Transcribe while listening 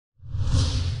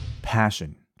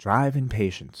passion, drive, and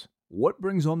patience. What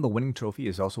brings home the winning trophy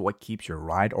is also what keeps your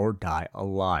ride or die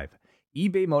alive.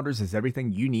 eBay Motors has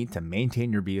everything you need to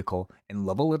maintain your vehicle and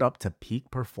level it up to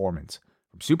peak performance.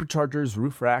 From superchargers,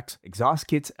 roof racks, exhaust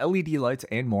kits, LED lights,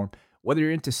 and more, whether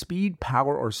you're into speed,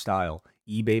 power, or style,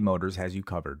 eBay Motors has you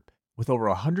covered. With over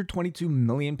 122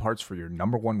 million parts for your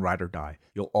number one ride or die,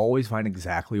 you'll always find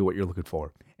exactly what you're looking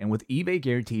for. And with eBay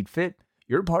Guaranteed Fit,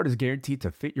 your part is guaranteed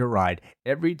to fit your ride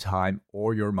every time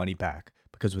or your money back.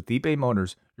 Because with eBay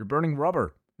Motors, you're burning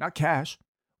rubber, not cash.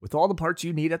 With all the parts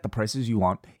you need at the prices you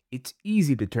want, it's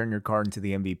easy to turn your car into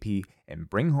the MVP and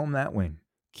bring home that win.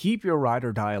 Keep your ride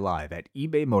or die alive at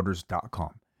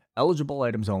ebaymotors.com. Eligible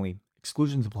items only.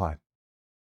 Exclusions apply.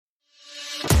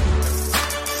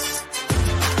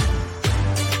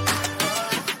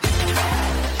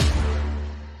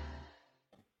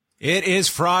 It is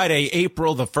Friday,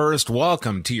 April the 1st.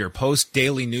 Welcome to your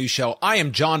post-daily news show. I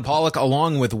am John Pollock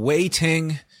along with Wei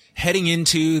Ting, heading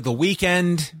into the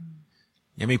weekend.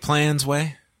 You have any plans,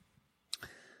 Wei?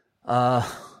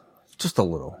 Just a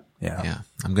little. Yeah.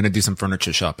 I'm going to do some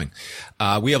furniture shopping.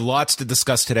 We have lots to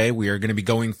discuss today. We are going to be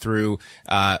going through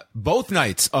both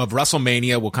nights of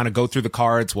WrestleMania. We'll kind of go through the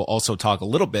cards. We'll also talk a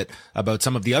little bit about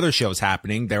some of the other shows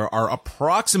happening. There are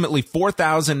approximately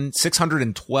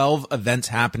 4,612 events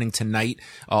happening tonight,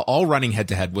 all running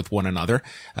head-to-head with one another,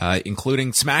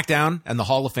 including SmackDown and the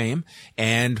Hall of Fame.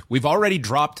 And we've already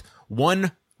dropped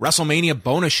one WrestleMania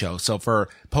bonus show. So for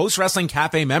Post Wrestling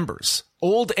Cafe members,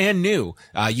 old and new,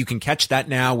 you can catch that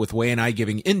now with Wei and I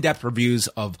giving in-depth reviews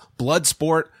of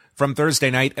Bloodsport from Thursday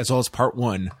night, as well as part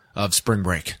one of Spring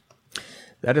Break.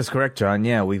 That is correct, John.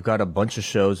 Yeah, we've got a bunch of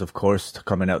shows, of course,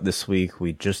 coming out this week.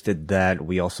 We just did that.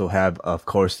 We also have, of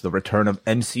course, the return of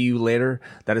MCU later.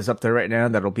 That is up there right now.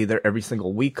 That'll be there every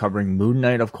single week, covering Moon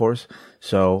Knight, of course.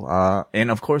 So, and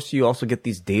of course, you also get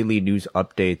these daily news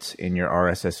updates in your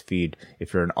RSS feed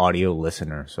if you're an audio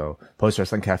listener. So,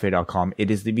 postwrestlingcafe.com.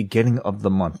 It is the beginning of the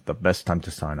month, the best time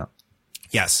to sign up.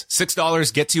 Yes,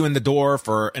 $6 gets you in the door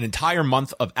for an entire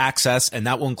month of access, and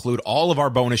that will include all of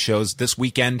our bonus shows this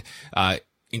weekend,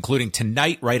 including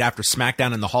tonight right after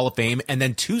SmackDown and the Hall of Fame, and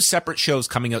then two separate shows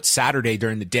coming out Saturday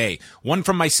during the day. One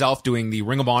from myself doing the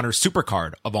Ring of Honor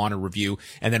Supercard of Honor review,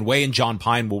 and then Wei and John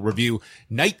Pine will review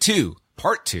Night 2,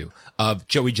 Part 2 of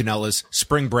Joey Janela's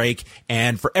Spring Break.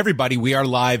 And for everybody, we are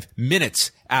live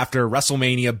minutes after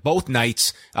WrestleMania, both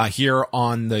nights, here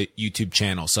on the YouTube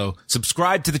channel. So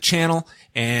subscribe to the channel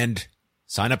and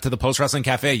sign up to the Post Wrestling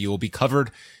Cafe. You will be covered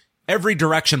every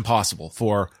direction possible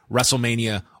for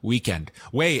WrestleMania weekend.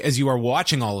 Wei, as you are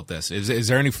watching all of this, is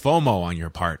there any FOMO on your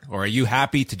part? Or are you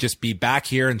happy to just be back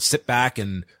here and sit back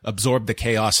and absorb the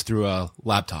chaos through a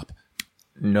laptop?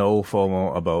 No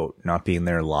FOMO about not being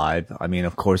there live. I mean,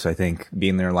 of course, I think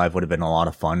being there live would have been a lot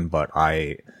of fun, but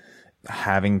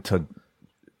having to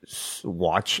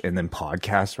watch and then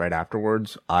podcast right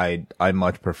afterwards, I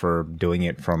much prefer doing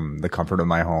it from the comfort of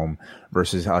my home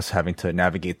versus us having to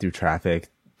navigate through traffic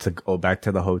to go back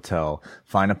to the hotel,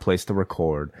 find a place to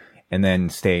record, and then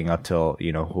staying up till,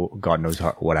 God knows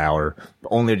what hour,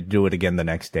 only to do it again the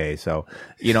next day. So,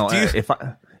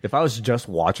 if I was just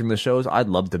watching the shows, I'd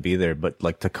love to be there, but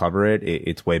like to cover it,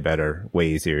 it's way better, way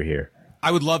easier here.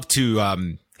 I would love to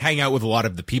hang out with a lot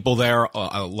of the people there.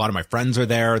 A lot of my friends are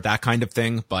there, that kind of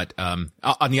thing. But on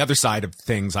the other side of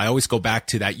things, I always go back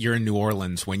to that year in New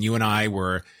Orleans when you and I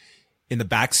were in the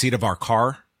back seat of our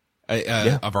car,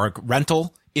 of our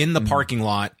rental, in the parking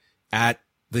lot at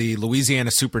the Louisiana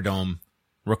Superdome,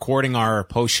 recording our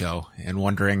post show and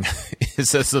wondering,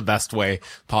 is this the best way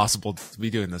possible to be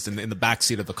doing this in the back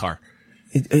seat of the car?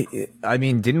 I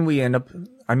mean, didn't we end up?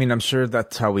 I mean, I'm sure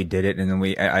that's how we did it, and then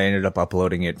I ended up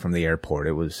uploading it from the airport.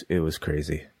 It was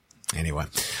crazy. Anyway,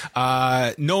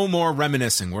 no more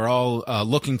reminiscing. We're all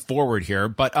looking forward here,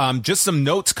 but just some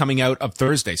notes coming out of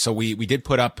Thursday. So we did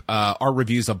put up our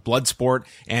reviews of Bloodsport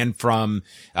and from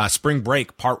Spring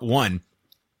Break Part 1.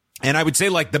 And I would say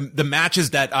like the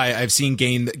matches that I've seen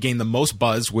gain the most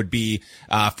buzz would be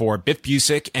for Biff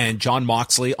Busick and Jon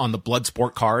Moxley on the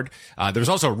Bloodsport card. There's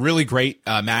also a really great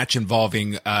match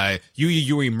involving Yuya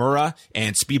Uemura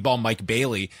and Speedball Mike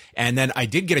Bailey. And then I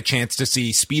did get a chance to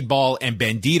see Speedball and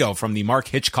Bandito from the Mark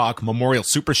Hitchcock Memorial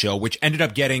Super Show, which ended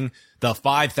up getting the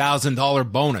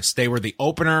 $5,000 bonus. They were the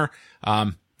opener.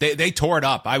 They tore it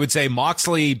up. I would say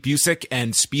Moxley, Busick,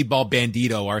 and Speedball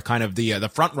Bandito are kind of the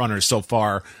front runners so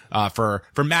far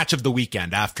for match of the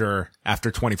weekend after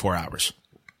 24 hours.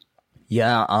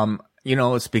 Yeah,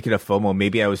 Speaking of FOMO,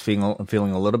 maybe I was feeling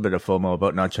a little bit of FOMO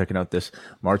about not checking out this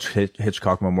March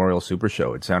Hitchcock Memorial Super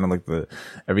Show. It sounded like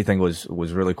everything was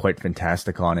really quite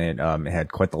fantastic on it. It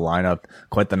had quite the lineup,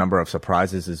 quite the number of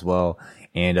surprises as well.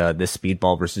 And this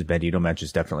Speedball versus Bandito match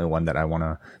is definitely one that I want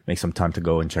to make some time to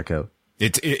go and check out.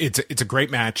 It's a great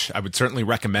match. I would certainly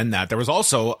recommend that. There was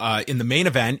also in the main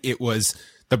event, it was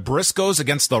the Briscoes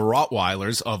against the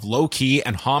Rottweilers of Low Key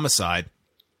and Homicide,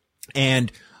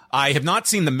 and I have not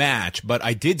seen the match, but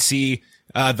I did see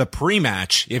the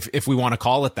pre-match, if we want to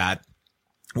call it that,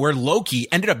 where Loki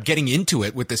ended up getting into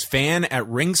it with this fan at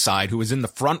ringside who was in the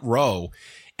front row,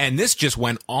 and this just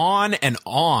went on and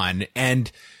on.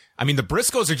 And I mean, the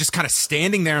Briscoes are just kind of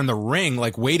standing there in the ring,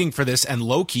 like waiting for this, and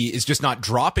Loki is just not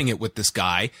dropping it with this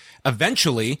guy.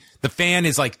 Eventually, the fan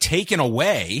is like taken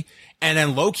away, and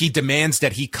then Loki demands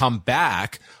that he come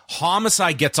back.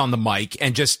 Homicide gets on the mic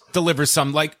and just delivers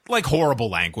some like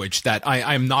horrible language that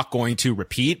I'm not going to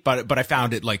repeat, but I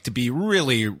found it like to be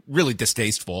really, really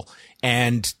distasteful.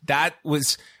 And that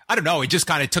was, I don't know, it just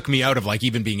kind of took me out of like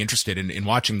even being interested in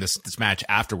watching this match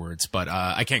afterwards. But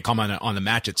I can't comment on the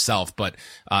match itself, but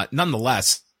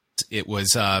nonetheless, it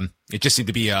was it just seemed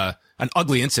to be an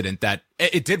ugly incident that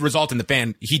it did result in the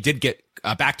fan. He did get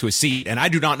back to his seat, and I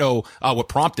do not know what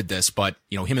prompted this, but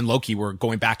him and Loki were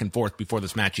going back and forth before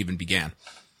this match even began.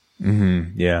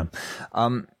 Mm-hmm, yeah.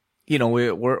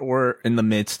 We're in the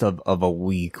midst of a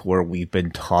week where we've been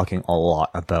talking a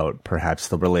lot about perhaps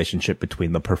the relationship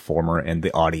between the performer and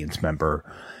the audience member,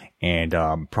 and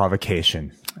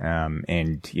provocation.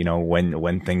 And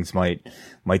when things might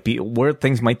be where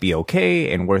things might be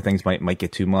okay and where things might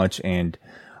get too much. And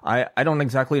I don't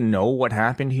exactly know what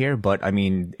happened here, but I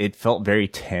mean, it felt very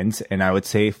tense. And I would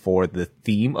say for the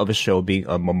theme of a show being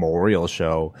a memorial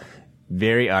show,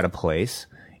 very out of place.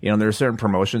 There are certain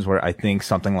promotions where I think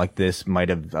something like this might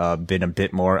have been a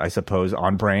bit more, I suppose,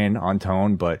 on brand, on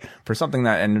tone. But for something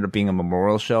that ended up being a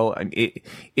memorial show,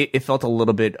 it felt a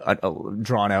little bit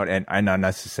drawn out and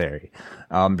unnecessary.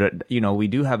 But we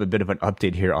do have a bit of an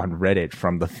update here on Reddit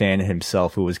from the fan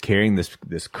himself, who was carrying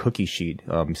this cookie sheet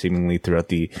seemingly throughout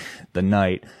the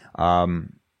night.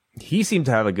 He seemed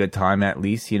to have a good time, at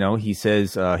least. He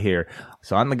says here,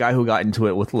 so I'm the guy who got into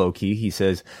it with Loki. He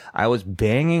says, I was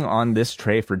banging on this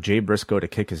tray for Jay Briscoe to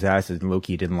kick his ass, and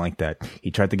Loki didn't like that.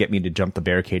 He tried to get me to jump the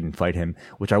barricade and fight him,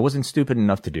 which I wasn't stupid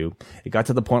enough to do. It got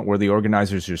to the point where the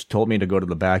organizers just told me to go to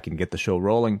the back and get the show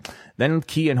rolling. Then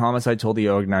Key and Homicide told the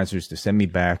organizers to send me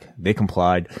back. They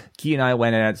complied. Key and I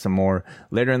went at it some more.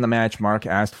 Later in the match, Mark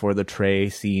asked for the tray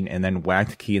scene and then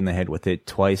whacked Key in the head with it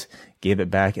twice, gave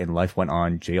it back, and life went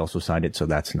on. Jay also signed it, so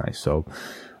that's nice. So,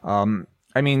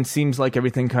 I mean, seems like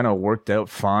everything kind of worked out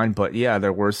fine, but yeah,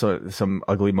 there were some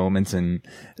ugly moments. And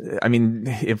I mean,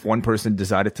 if one person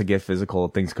decided to get physical,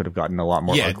 things could have gotten a lot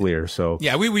more uglier. So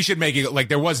yeah, we should make it like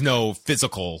there was no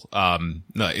physical,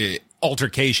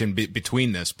 altercation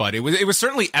between this, but it was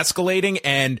certainly escalating,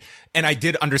 and I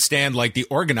did understand like the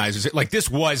organizers, like this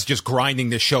was just grinding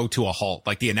the show to a halt.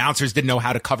 Like the announcers didn't know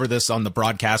how to cover this on the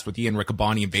broadcast with Ian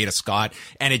Riccaboni and Veda Scott,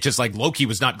 and it just like Loki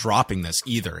was not dropping this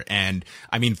either. And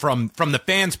I mean, from the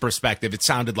fans' perspective, it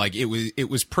sounded like it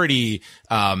was pretty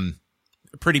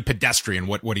pedestrian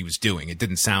what he was doing. It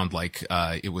didn't sound like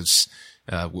it was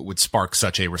would spark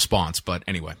such a response. But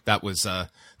anyway, that was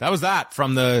that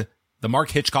from the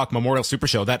Mark Hitchcock Memorial Super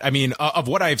Show. That, I mean, of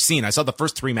what I've seen, I saw the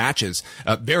first 3 matches.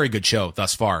 Very good show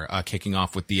thus far, kicking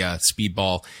off with the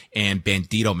Speedball and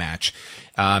Bandito match.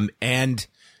 And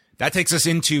that takes us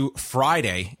into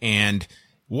Friday. And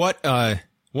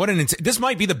this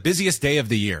might be the busiest day of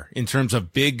the year in terms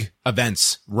of big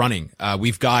events running.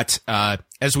 We've got,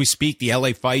 as we speak, the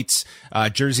LA Fights,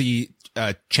 Jersey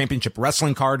Championship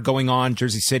Wrestling card going on,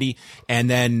 Jersey City. And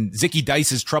then Zicky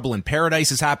Dice's Trouble in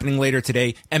Paradise is happening later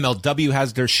today. MLW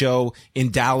has their show in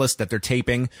Dallas that they're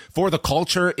taping. For the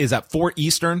Culture is at 4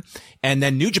 Eastern. And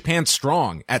then New Japan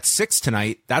Strong at 6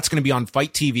 tonight. That's going to be on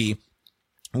Fight TV,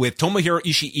 with Tomohiro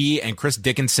Ishii and Chris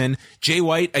Dickinson, Jay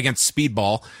White against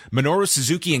Speedball, Minoru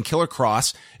Suzuki and Killer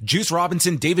Cross, Juice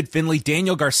Robinson, David Finlay,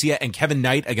 Daniel Garcia, and Kevin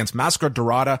Knight against Mascara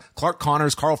Dorada, Clark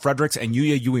Connors, Carl Fredericks, and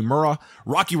Yuya Uemura,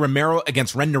 Rocky Romero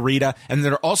against Ren Narita, and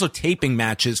there are also taping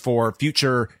matches for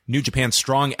future New Japan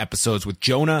Strong episodes with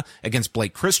Jonah against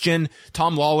Blake Christian,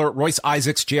 Tom Lawler, Royce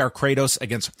Isaacs, JR Kratos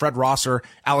against Fred Rosser,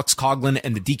 Alex Coughlin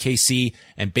and the DKC,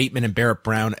 and Bateman and Barrett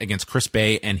Brown against Chris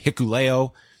Bay and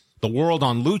Hikuleo. The World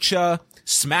on Lucha,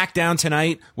 SmackDown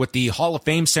tonight with the Hall of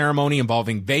Fame ceremony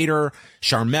involving Vader,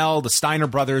 Sharmell, the Steiner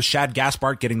brothers, Shad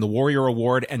Gaspard getting the Warrior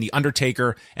Award, and The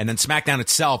Undertaker, and then SmackDown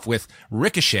itself with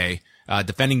Ricochet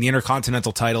defending the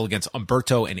Intercontinental title against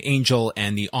Humberto and Angel,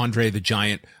 and the Andre the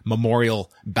Giant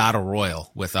Memorial Battle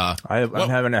Royal with, I'm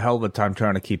having a hell of a time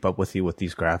trying to keep up with you with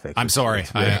these graphics. I'm sorry.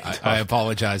 I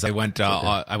apologize. I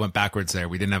went backwards there.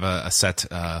 We didn't have a set,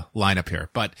 lineup here,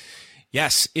 but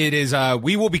yes, it is.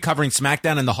 We will be covering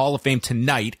SmackDown in the Hall of Fame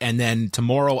tonight. And then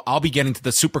tomorrow I'll be getting to the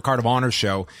Supercard of Honor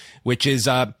show, which is,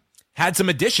 had some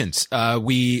additions.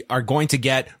 We are going to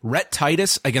get Rhett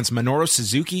Titus against Minoru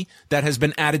Suzuki that has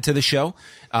been added to the show.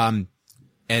 And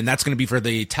that's going to be for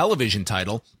the television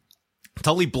title.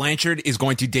 Tully Blanchard is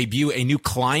going to debut a new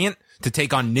client to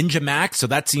take on Ninja Mac. So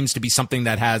that seems to be something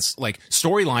that has like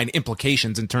storyline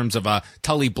implications in terms of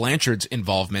Tully Blanchard's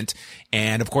involvement.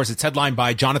 And of course, it's headlined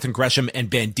by Jonathan Gresham and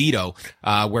Bandito,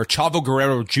 where Chavo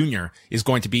Guerrero Jr. is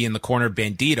going to be in the corner of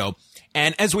Bandito.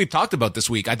 And as we've talked about this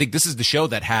week, I think this is the show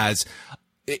that has,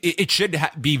 it should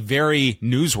be very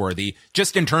newsworthy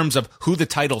just in terms of who the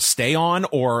titles stay on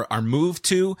or are moved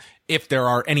to. If there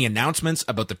are any announcements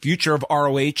about the future of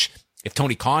ROH, if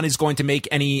Tony Khan is going to make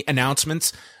any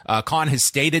announcements. Khan has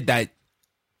stated that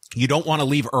you don't want to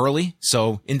leave early,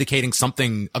 so indicating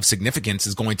something of significance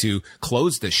is going to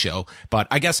close this show. But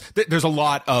I guess there's a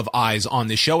lot of eyes on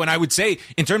this show. And I would say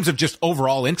in terms of just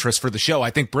overall interest for the show, I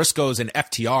think Briscoes and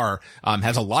FTR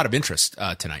has a lot of interest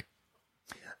tonight.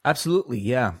 Absolutely.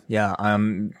 Yeah. Yeah.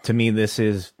 To me, this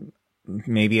is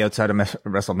maybe outside of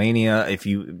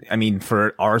WrestleMania,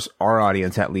 for our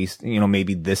audience, at least,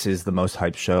 maybe this is the most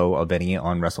hyped show of any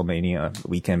on WrestleMania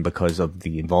weekend because of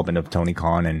the involvement of Tony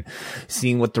Khan and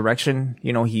seeing what direction,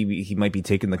 he might be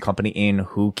taking the company in,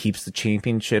 who keeps the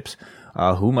championships,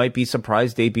 who might be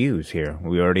surprise debuts here.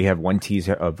 We already have one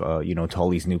teaser of,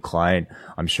 Tully's new client.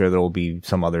 I'm sure there will be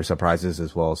some other surprises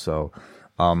as well. So,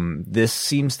 this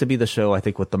seems to be the show, I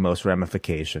think, with the most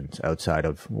ramifications outside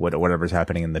of whatever's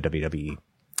happening in the WWE.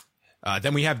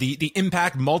 Then we have the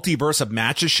Impact Multiverse of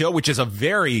Matches show, which is a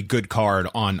very good card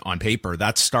on paper.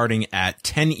 That's starting at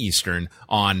 10 Eastern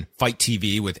on Fight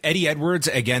TV with Eddie Edwards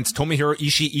against Tomohiro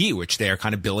Ishii, which they are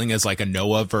kind of billing as like a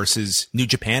Noah versus New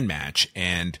Japan match.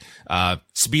 And,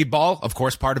 Speedball, of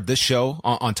course, part of this show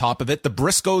on top of it. The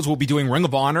Briscoes will be doing Ring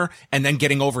of Honor and then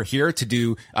getting over here to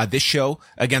do, this show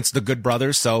against the Good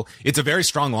Brothers. So it's a very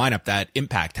strong lineup that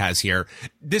Impact has here.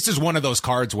 This is one of those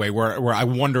cards where I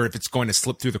wonder if it's going to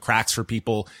slip through the cracks for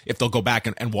people, if they'll go back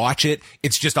and watch it.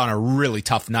 It's just on a really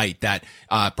tough night that,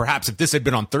 perhaps if this had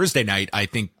been on Thursday night, I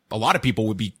think a lot of people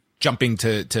would be jumping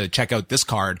to check out this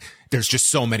card. There's just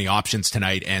so many options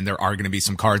tonight, and there are going to be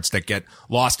some cards that get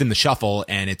lost in the shuffle,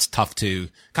 and it's tough to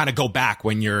kind of go back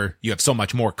when you have so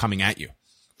much more coming at you.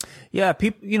 Yeah,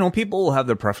 people will have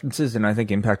their preferences, and I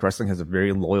think Impact Wrestling has a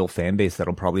very loyal fan base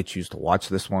that'll probably choose to watch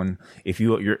this one. If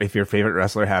your favorite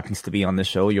wrestler happens to be on this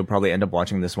show, you'll probably end up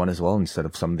watching this one as well instead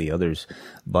of some of the others.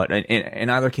 But in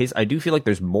either case, I do feel like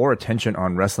there's more attention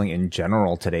on wrestling in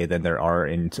general today than there are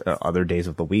in other days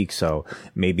of the week. So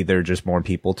maybe there are just more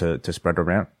people to spread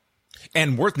around.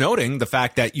 And worth noting the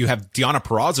fact that you have Deonna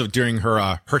Purrazzo during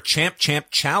her champ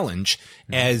challenge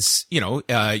as,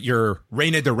 your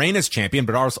Reina de Reinas champion,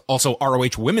 but also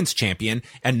ROH women's champion,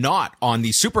 and not on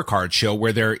the Supercard show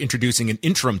where they're introducing an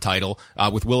interim title,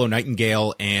 with Willow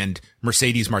Nightingale and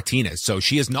Mercedes Martinez. So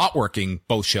she is not working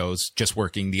both shows, just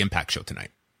working the Impact show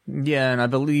tonight. Yeah, and I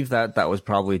believe that was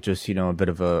probably just, a bit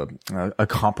of a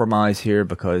compromise here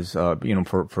because,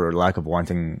 for lack of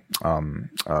wanting,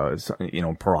 Purrazzo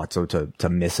to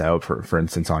miss out, for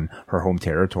instance, on her home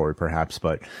territory, perhaps,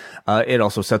 but, it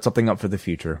also sets something up for the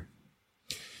future.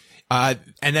 And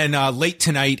then, late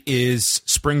tonight is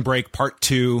Spring Break Part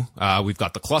 2. We've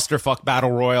got the Clusterfuck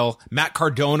Battle Royal, Matt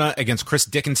Cardona against Chris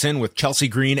Dickinson with Chelsea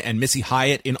Green and Missy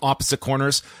Hyatt in opposite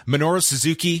corners, Minoru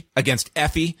Suzuki against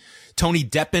Effie, Tony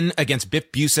Deppen against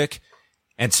Biff Busick,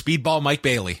 and Speedball Mike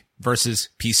Bailey versus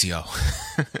PCO.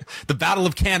 The Battle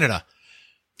of Canada.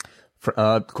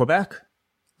 For, Quebec?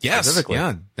 Yes.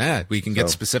 Yeah. We can get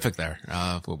specific there,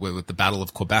 with the Battle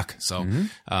of Quebec. So,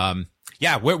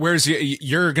 yeah, where's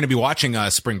you're going to be watching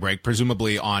Spring Break,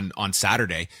 presumably on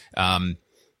Saturday.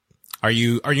 Are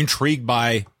you intrigued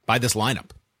by this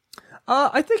lineup?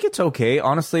 I think it's okay.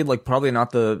 Honestly, like probably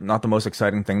not the most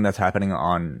exciting thing that's happening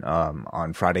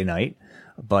on Friday night,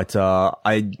 but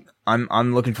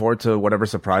I'm looking forward to whatever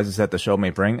surprises that the show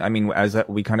may bring. I mean, as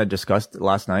we kind of discussed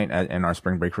last night in our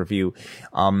Spring Break review,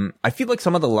 I feel like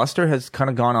some of the luster has kind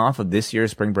of gone off of this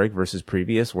year's Spring Break versus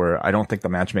previous, where I don't think the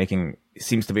matchmaking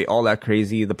seems to be all that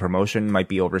crazy. The promotion might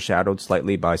be overshadowed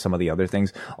slightly by some of the other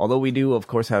things. Although we do, of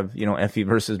course, have, Effie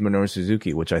versus Minoru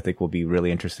Suzuki, which I think will be really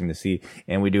interesting to see.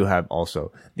 And we do have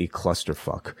also the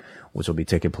Clusterfuck, which will be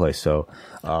taking place. So,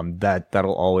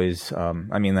 that'll always,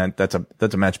 that's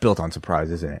a match built on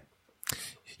surprise, isn't it?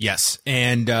 Yes.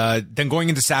 And then going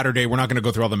into Saturday, we're not going to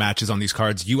go through all the matches on these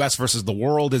cards. US versus the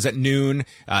World is at noon.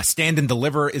 Stand and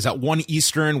Deliver is at 1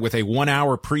 Eastern with a 1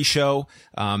 hour pre-show.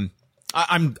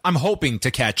 I'm hoping to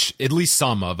catch at least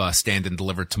some of Stand and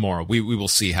Deliver tomorrow. We will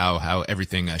see how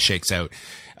everything shakes out.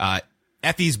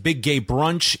 Effie's Big Gay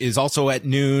Brunch is also at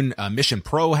noon. Mission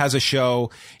Pro has a show.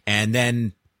 And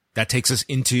then that takes us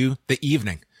into the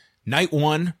evening. Night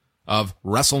 1 of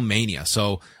WrestleMania.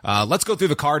 So let's go through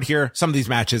the card here. Some of these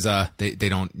matches, they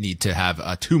don't need to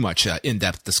have too much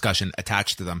in-depth discussion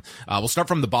attached to them. We'll start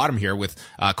from the bottom here with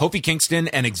Kofi Kingston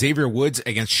and Xavier Woods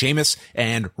against Sheamus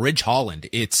and Ridge Holland.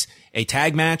 It's a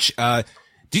tag match. Do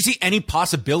you see any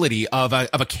possibility of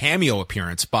a cameo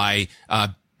appearance by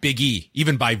Big E,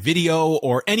 even by video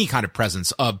or any kind of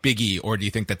presence of Big E? Or do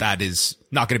you think that is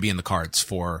not going to be in the cards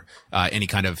for any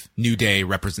kind of New Day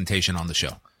representation on the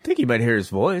show? I think you might hear his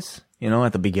voice,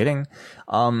 at the beginning.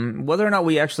 Whether or not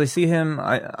we actually see him,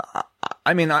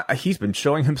 I mean, he's been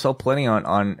showing himself plenty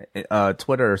on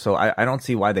Twitter, so I don't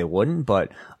see why they wouldn't.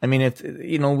 But I mean, if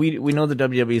we know the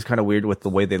WWE is kind of weird with the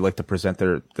way they like to present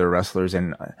their wrestlers,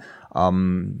 and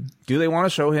do they want to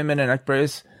show him in a neck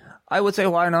brace? I would say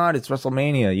why not? It's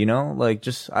WrestleMania,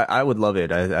 I would love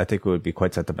it. I think it would be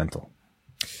quite sentimental.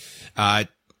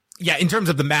 Yeah, in terms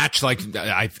of the match,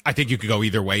 I think you could go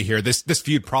either way here. This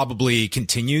feud probably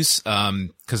continues,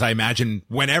 cause I imagine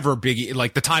whenever Big E,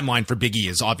 the timeline for Big E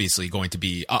is obviously going to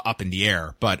be up in the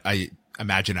air, but I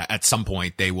imagine at some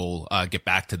point they will, get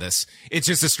back to this. It's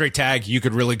just a straight tag. You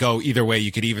could really go either way.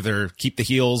 You could either keep the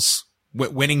heels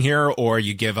winning here, or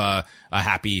you give a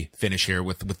happy finish here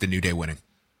with the New Day winning.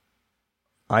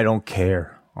 I don't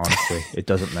care, honestly. It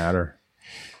doesn't matter.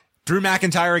 Drew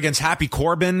McIntyre against Happy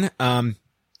Corbin.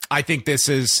 I think this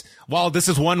is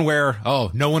one where,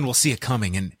 no one will see it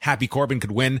coming and Happy Corbin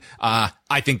could win.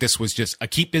 I think this was just a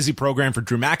keep busy program for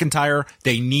Drew McIntyre.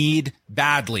 They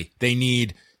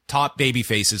need top baby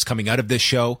faces coming out of this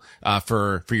show,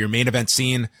 for your main event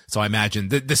scene. So I imagine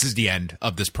this is the end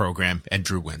of this program and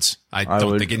Drew wins. I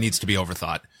don't think it needs to be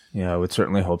overthought. Yeah, I would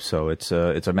certainly hope so. It's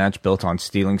a match built on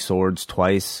stealing swords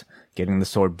twice, getting the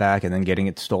sword back and then getting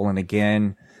it stolen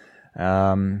again.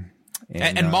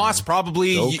 And Moss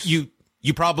probably,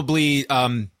 you probably,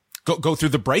 go through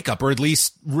the breakup, or at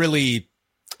least really,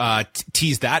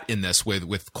 tease that in this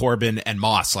with Corbin and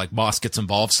Moss. Like Moss gets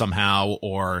involved somehow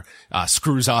or,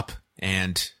 screws up.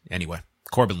 And anyway,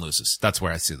 Corbin loses. That's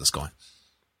where I see this going.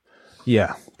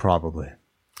 Yeah, probably.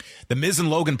 The Miz and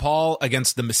Logan Paul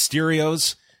against the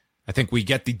Mysterios. I think we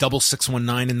get the double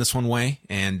 619 in this one way.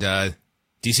 And, do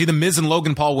you see the Miz and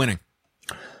Logan Paul winning?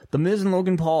 The Miz and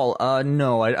Logan Paul,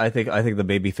 no, I think the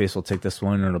babyface will take this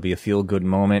one, and it'll be a feel-good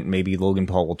moment. Maybe Logan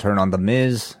Paul will turn on the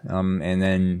Miz, and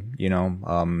then,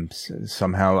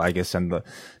 somehow, I guess,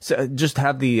 just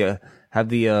have the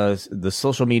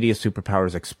social media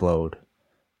superpowers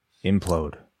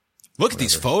implode. Look at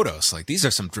these photos. These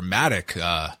are some dramatic,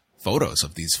 photos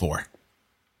of these four.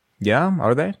 Yeah,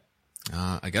 are they?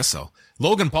 I guess so.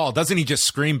 Logan Paul, doesn't he just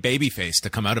scream babyface to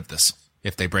come out of this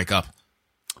if they break up?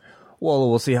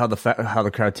 Well, we'll see how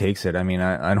the crowd takes it. I mean,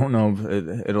 I don't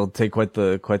know. It'll take quite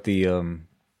the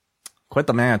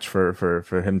match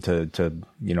for him to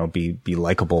be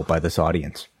likable by this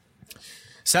audience.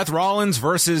 Seth Rollins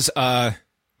versus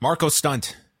Marco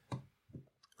Stunt.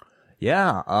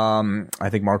 Yeah, I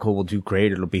think Marco will do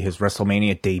great. It'll be his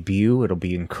WrestleMania debut. It'll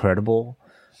be incredible,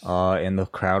 and the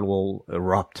crowd will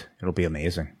erupt. It'll be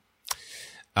amazing.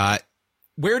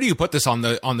 Where do you put this on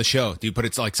the show? Do you put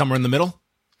it somewhere in the middle?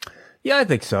 Yeah, I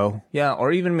think so. Yeah,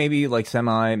 or even maybe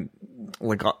semi,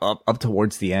 up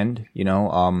towards the end. You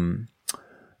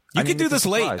could do this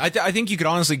late. I think you could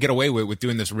honestly get away with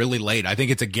doing this really late. I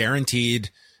think it's a guaranteed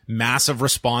massive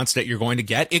response that you're going to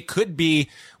get. It could be,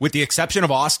 with the exception of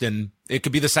Austin, it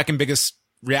could be the second biggest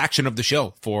reaction of the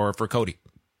show for Cody.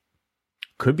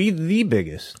 Could be the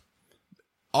biggest.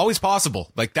 Always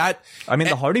possible. That. I mean,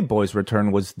 the Hardy Boys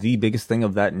return was the biggest thing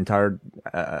of that entire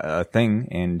thing.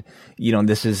 And,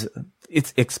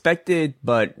 it's expected,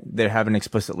 but they haven't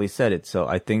explicitly said it. So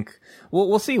I think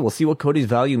we'll see. We'll see what Cody's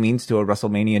value means to a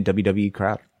WrestleMania WWE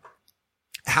crowd.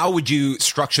 How would you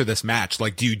structure this match?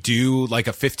 Do you do a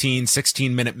 15,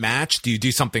 16 minute match? Do you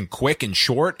do something quick and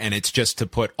short and it's just to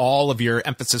put all of your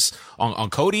emphasis on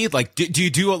Cody? Do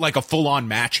you do a full on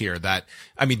match here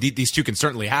these two can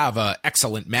certainly have a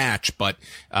excellent match, but,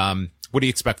 what do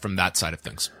you expect from that side of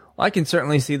things? Well, I can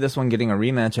certainly see this one getting a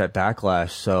rematch at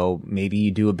Backlash. So maybe you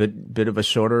do a bit of a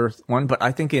shorter one, but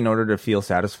I think in order to feel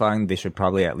satisfying, they should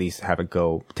probably at least have it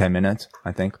go 10 minutes,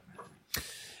 I think.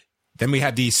 Then we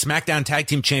have the SmackDown Tag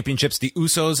Team Championships, the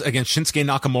Usos against Shinsuke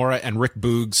Nakamura and Rick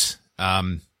Boogs.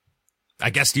 I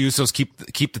guess the Usos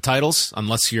keep the titles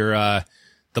unless you're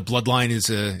the bloodline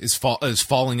is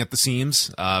falling at the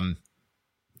seams.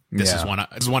 This is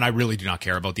one I really do not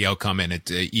care about the outcome and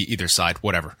either side,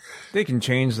 whatever. They can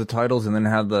change the titles and then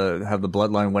have the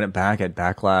bloodline win it back at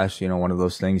Backlash. You know, one of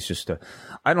those things.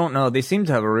 I don't know. They seem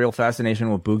to have a real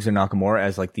fascination with Boogs and Nakamura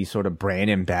as like these sort of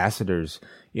brand ambassadors.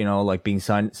 You know, like being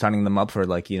signing them up for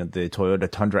like, you know, the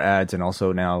Toyota Tundra ads and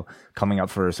also now coming up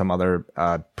for some other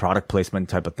product placement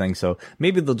type of thing. So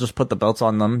maybe they'll just put the belts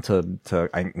on them to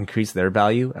increase their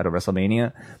value at a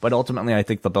WrestleMania. But ultimately, I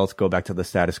think the belts go back to the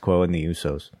status quo and the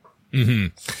Usos.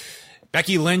 Mm-hmm.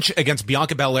 Becky Lynch against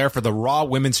Bianca Belair for the Raw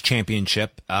Women's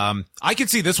Championship. I could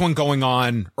see this one going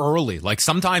on early. Like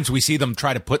sometimes we see them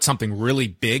try to put something really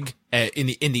big in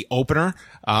the opener.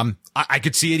 I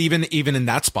could see it even in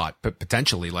that spot, but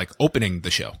potentially like opening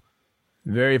the show.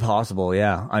 Very possible,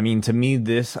 yeah. I mean, to me,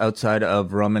 this outside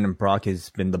of Roman and Brock has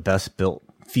been the best built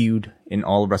feud in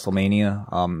all of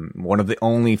WrestleMania. One of the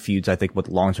only feuds I think with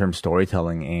long-term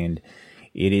storytelling, and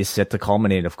it is set to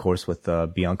culminate, of course, with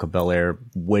Bianca Belair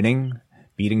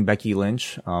beating Becky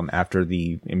Lynch after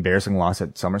the embarrassing loss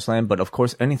at SummerSlam. But of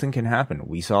course, anything can happen.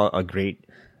 We saw a great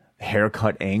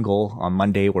haircut angle on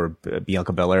Monday where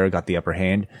Bianca Belair got the upper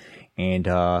hand, and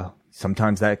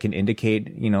sometimes that can indicate,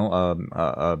 you know,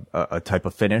 a type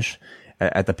of finish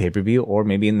at the pay-per-view, or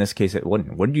maybe in this case it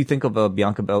wouldn't. What did you think of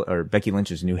Bianca Belair or Becky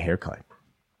Lynch's new haircut?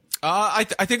 I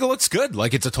think it looks good.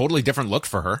 Like it's a totally different look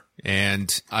for her. And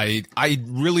I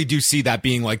really do see that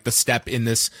being like the step in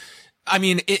this. I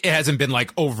mean, it hasn't been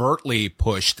like overtly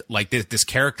pushed like this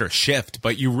character shift,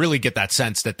 but you really get that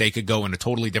sense that they could go in a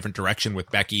totally different direction with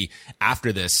Becky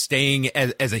after this, staying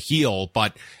as a heel,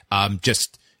 but,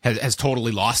 just has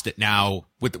totally lost it now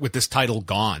with this title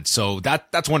gone. So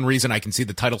that's one reason I can see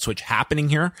the title switch happening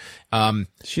here.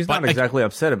 She's not exactly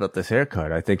upset about this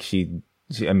haircut. I think she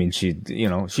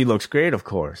looks great, of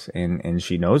course, and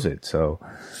she knows it. So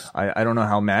I don't know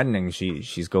how maddening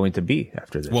she's going to be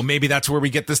after this. Well, maybe that's where we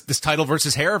get this title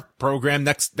versus hair program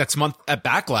next month at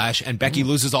Backlash, and Becky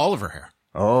loses all of her hair.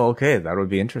 Oh, okay. That would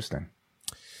be interesting.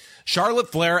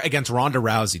 Charlotte Flair against Ronda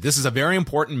Rousey. This is a very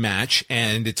important match,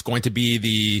 and it's going to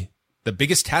be the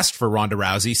biggest test for Ronda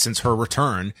Rousey since her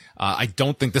return. I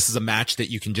don't think this is a match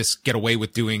that you can just get away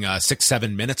with doing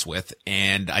 6-7 minutes with.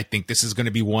 And I think this is going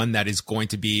to be one that is going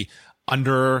to be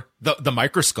under the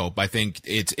microscope. I think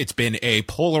it's been a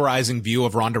polarizing view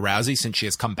of Ronda Rousey since she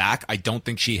has come back. I don't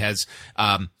think she has,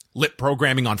 lit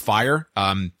programming on fire,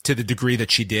 to the degree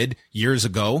that she did years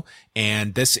ago.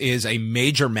 And this is a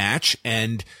major match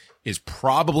and is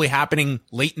probably happening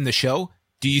late in the show.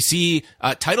 Do you see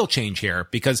a title change here?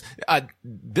 Because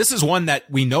this is one that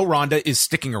we know Ronda is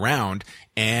sticking around,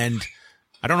 and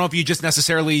I don't know if you just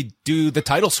necessarily do the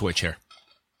title switch here.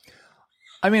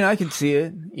 I mean, I can see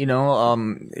it. You know,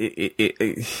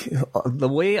 the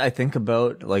way I think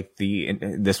about like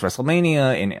this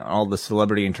WrestleMania and all the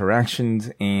celebrity interactions,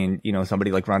 and you know,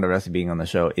 somebody like Ronda Rousey being on the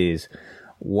show is,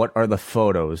 what are the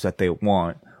photos that they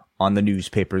want on the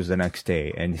newspapers the next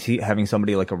day, and having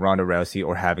somebody like a Ronda Rousey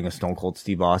or having a Stone Cold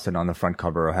Steve Austin on the front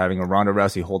cover, or having a Ronda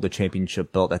Rousey hold the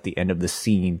championship belt at the end of the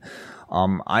scene,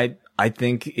 I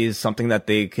think is something that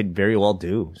they could very well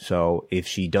do. So if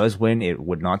she does win, it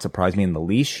would not surprise me in the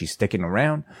least. She's sticking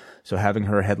around. So having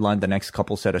her headline the next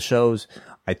couple set of shows,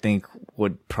 I think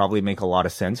would probably make a lot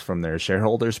of sense from their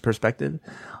shareholders' perspective.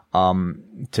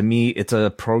 To me, it's a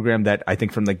program that I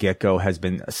think from the get-go has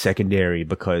been secondary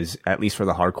because, at least for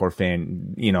the hardcore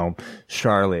fan, you know,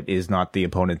 Charlotte is not the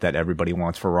opponent that everybody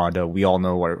wants for Ronda. We all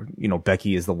know where, you know,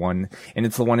 Becky is the one, and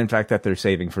it's the one, in fact, that they're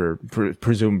saving for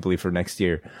presumably for next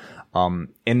year. And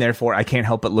therefore I can't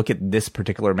help but look at this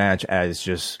particular match as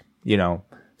just, you know,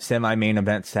 semi-main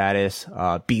event status,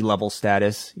 B-level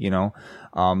status, you know,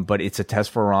 but it's a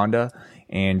test for Ronda.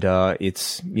 And,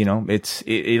 it's, you know,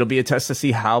 it'll be a test to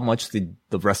see how much the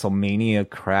WrestleMania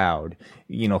crowd,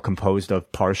 you know, composed of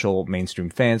partial mainstream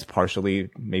fans, partially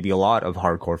maybe a lot of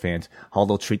hardcore fans, how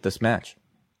they'll treat this match.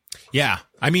 Yeah.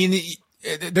 I mean,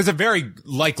 there's a very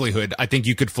likelihood, I think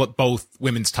you could flip both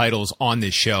women's titles on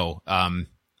this show.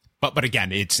 But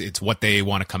again, it's what they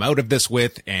want to come out of this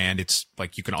with. And it's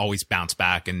like, you can always bounce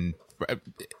back and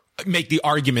make the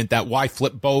argument that why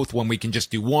flip both when we can just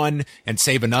do one and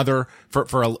save another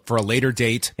for a later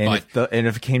date. And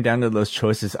if it came down to those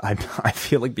choices, I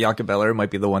feel like Bianca Belair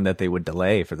might be the one that they would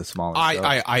delay for the smaller show.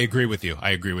 I agree with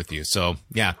you. So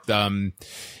yeah,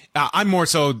 I'm more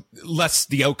so less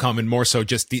the outcome and more so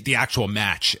just the actual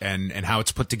match and how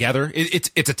it's put together. It's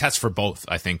a test for both,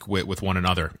 I think, with one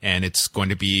another, and it's going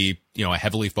to be, you know, a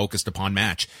heavily focused upon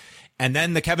match. And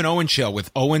then the Kevin Owens show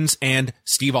with Owens and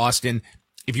Steve Austin.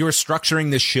 if you were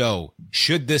structuring this show,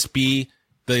 should this be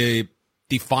the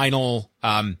final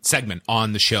segment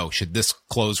on the show? Should this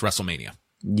close WrestleMania?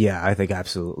 Yeah, I think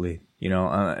absolutely.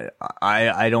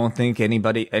 I don't think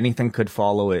anything could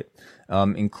follow it,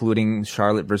 including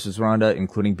Charlotte versus Ronda,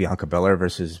 including Bianca Belair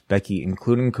versus Becky,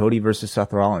 including Cody versus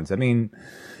Seth Rollins. I mean,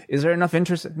 is there enough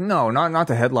interest? No, not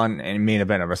the headline and main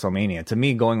event of WrestleMania. To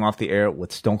me, going off the air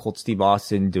with Stone Cold Steve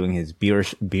Austin doing his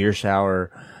beer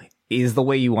shower is the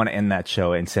way you want to end that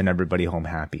show and send everybody home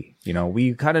happy.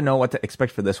 We kind of know what to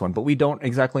expect for this one, but we don't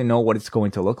exactly know what it's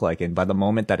going to look like. And by the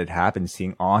moment that it happens,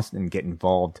 seeing Austin get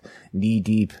involved knee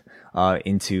deep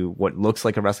into what looks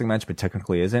like a wrestling match, but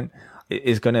technically isn't,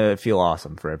 is going to feel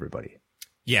awesome for everybody.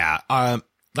 Yeah.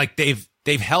 Like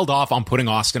they've held off on putting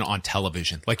Austin on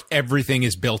television. Like everything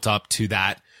is built up to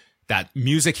that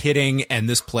music hitting and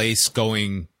this place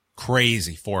going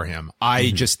crazy for him.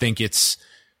 I just think it's,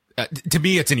 to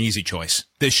me, it's an easy choice.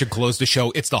 This should close the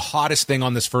show. It's the hottest thing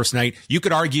on this first night. You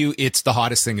could argue it's the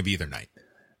hottest thing of either night.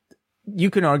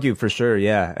 You can argue for sure,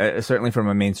 yeah. Certainly from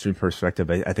a mainstream perspective,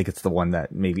 I think it's the one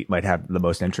that maybe might have the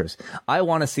most interest. I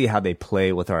want to see how they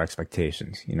play with our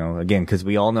expectations, again, because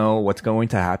we all know what's going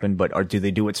to happen, but do they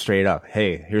do it straight up?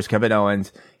 Hey, here's Kevin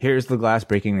Owens, here's the glass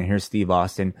breaking, and here's Steve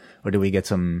Austin, or do we get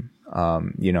some,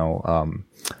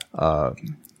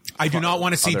 I do not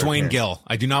want to see Dwayne Gill.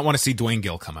 I do not want to see Dwayne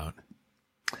Gill come out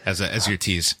as your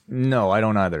tease. No, I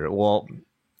don't either. Well,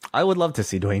 I would love to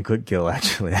see Dwayne Gill,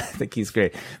 actually. I think he's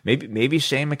great. Maybe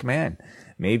Shane McMahon.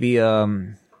 Maybe, I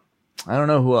don't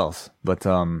know who else, but,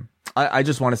 I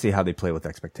just want to see how they play with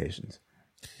expectations.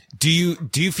 Do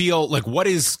you feel like what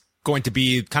is going to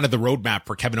be kind of the roadmap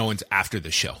for Kevin Owens after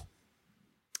this show?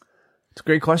 It's a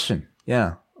great question.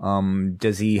 Yeah.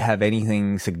 Does he have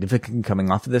anything significant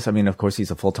coming off of this? I mean, of course, he's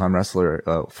a full-time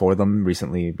wrestler, for them,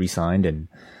 recently re-signed. And,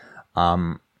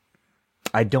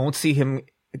 I don't see him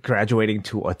graduating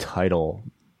to a title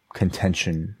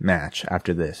contention match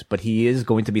after this, but he is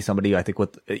going to be somebody I think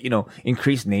with,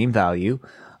 increased name value.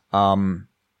 Let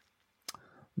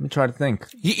me try to think.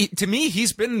 To me,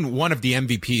 he's been one of the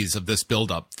MVPs of this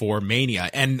buildup for Mania.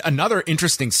 And another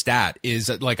interesting stat is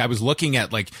that, I was looking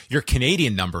at your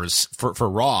Canadian numbers for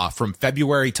Raw from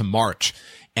February to March,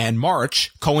 and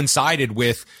March coincided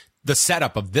with the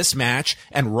setup of this match,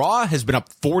 and Raw has been up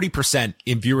 40%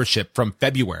 in viewership from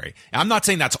February. And I'm not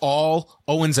saying that's all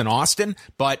Owens and Austin,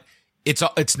 but it's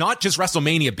not just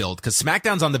WrestleMania build, because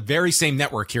SmackDown's on the very same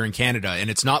network here in Canada, and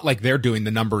it's not like they're doing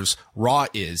the numbers Raw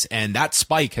is. And that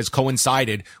spike has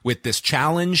coincided with this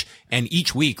challenge, and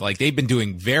each week, they've been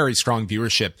doing very strong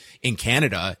viewership in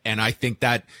Canada. And I think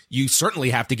that you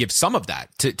certainly have to give some of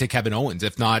that to Kevin Owens,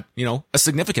 if not, a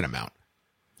significant amount.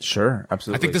 Sure,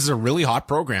 absolutely. I think this is a really hot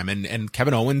program, and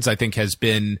Kevin Owens, I think, has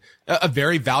been a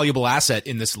very valuable asset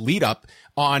in this lead up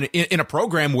in a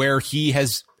program where he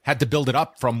has had to build it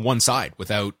up from one side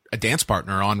without a dance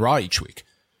partner on Raw each week.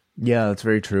 Yeah, that's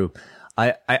very true.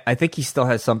 I think he still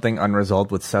has something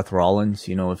unresolved with Seth Rollins.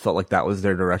 It felt like that was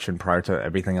their direction prior to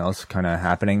everything else kind of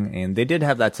happening. And they did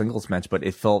have that singles match, but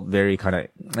it felt very kind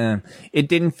of, it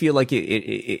didn't feel like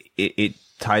it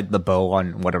tied the bow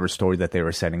on whatever story that they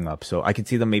were setting up. So I could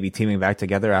see them maybe teaming back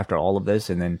together after all of this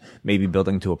and then maybe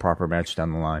building to a proper match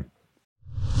down the line.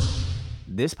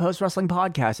 This post-wrestling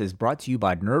podcast is brought to you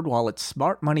by NerdWallet's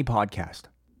Smart Money Podcast.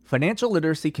 Financial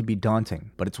literacy can be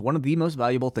daunting, but it's one of the most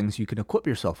valuable things you can equip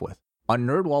yourself with. On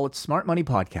NerdWallet's Smart Money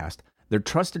Podcast, their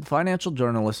trusted financial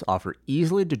journalists offer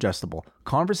easily digestible,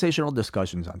 conversational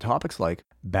discussions on topics like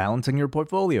balancing your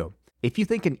portfolio. If you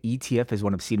think an ETF is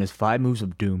one of Cena's 5 moves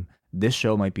of doom, this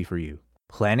show might be for you.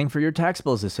 Planning for your tax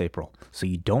bills this April, so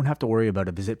you don't have to worry about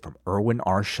a visit from Erwin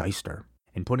R. Shyster.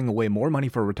 And putting away more money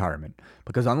for retirement,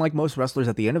 because unlike most wrestlers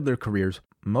at the end of their careers,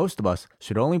 most of us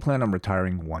should only plan on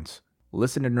retiring once.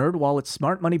 Listen to NerdWallet's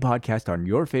Smart Money Podcast on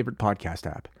your favorite podcast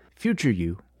app. Future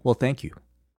you will thank you.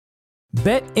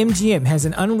 BetMGM has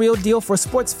an unreal deal for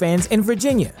sports fans in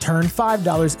Virginia. Turn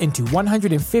 $5 into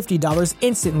 $150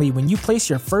 instantly when you place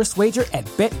your first wager at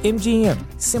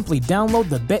BetMGM. Simply download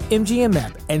the BetMGM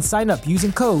app and sign up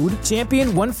using code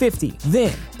Champion150.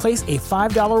 Then, place a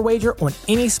 $5 wager on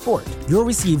any sport. You'll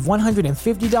receive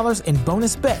 $150 in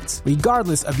bonus bets,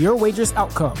 regardless of your wager's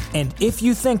outcome. And if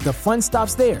you think the fun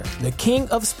stops there, the king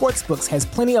of sportsbooks has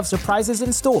plenty of surprises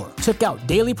in store. Check out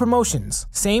daily promotions,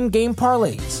 same-game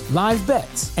parlays, live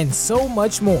bets, and so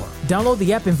much more. Download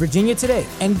the app in Virginia today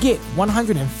and get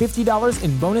 $150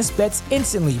 in bonus bets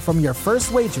instantly from your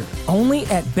first wager. Only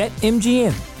at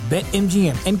BetMGM.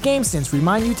 BetMGM and GameSense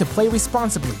remind you to play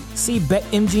responsibly. See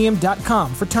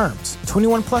BetMGM.com for terms.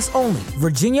 21 plus only.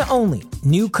 Virginia only.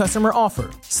 New customer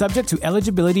offer. Subject to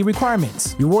eligibility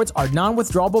requirements. Rewards are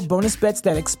non-withdrawable bonus bets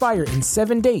that expire in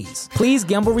 7 days. Please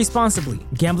gamble responsibly.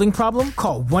 Gambling problem?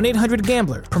 Call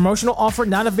 1-800-GAMBLER. Promotional offer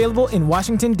not available in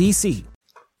Washington, D.C.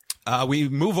 We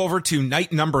move over to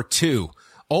night number 2.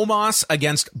 Omos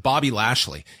against Bobby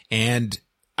Lashley. And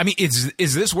I mean, is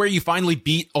this where you finally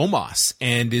beat Omos?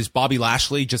 And is Bobby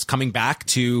Lashley just coming back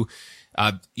to,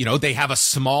 they have a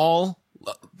small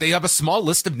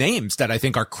list of names that I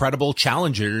think are credible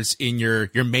challengers in your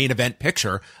main event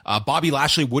picture. Bobby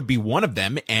Lashley would be one of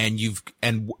them. And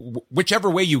whichever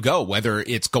way you go, whether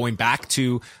it's going back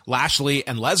to Lashley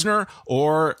and Lesnar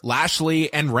or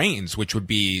Lashley and Reigns, which would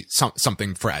be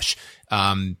something fresh.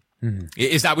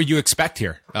 Is that what you expect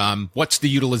here? What's the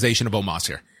utilization of Omos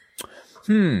here?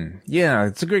 Yeah,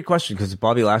 it's a great question because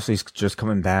Bobby Lashley's just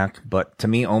coming back. But to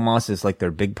me, Omos is like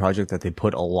their big project that they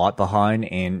put a lot behind.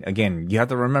 And again, you have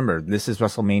to remember, this is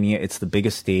WrestleMania. It's the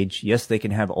biggest stage. Yes, they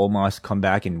can have Omos come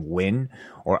back and win,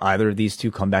 or either of these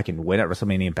two come back and win at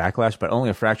WrestleMania Backlash, but only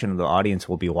a fraction of the audience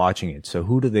will be watching it. So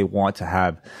who do they want to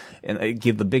have and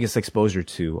give the biggest exposure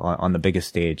to on the biggest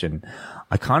stage? And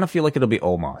I kind of feel like it'll be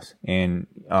Omos. And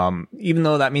even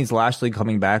though that means Lashley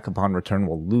coming back upon return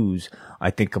will lose, I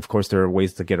think, of course, there are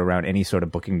ways to get around any sort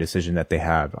of booking decision that they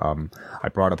have. I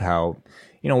brought up how,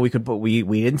 we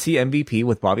didn't see MVP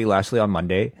with Bobby Lashley on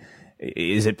Monday.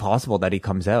 Is it possible that he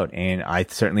comes out? And I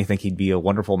certainly think he'd be a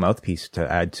wonderful mouthpiece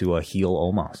to add to a heel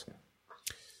Omos.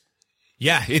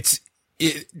 Yeah,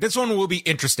 this one will be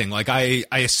interesting. Like I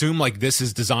assume like this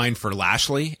is designed for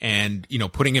Lashley and,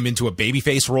 putting him into a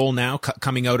babyface role now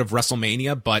coming out of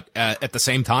WrestleMania. But at the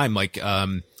same time, like,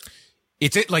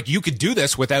 it's like you could do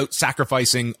this without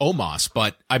sacrificing Omos.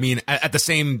 But I mean, at the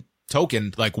same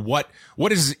token, like what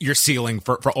is your ceiling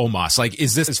for Omos? Like,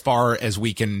 is this as far as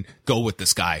we can go with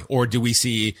this guy, or do we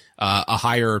see a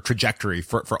higher trajectory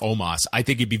for Omos? I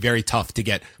think it'd be very tough to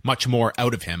get much more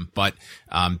out of him, but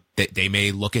they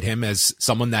may look at him as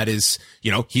someone that is,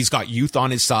 he's got youth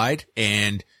on his side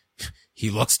and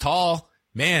he looks tall.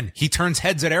 Man, he turns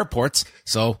heads at airports,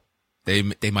 so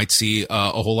they might see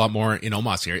a whole lot more in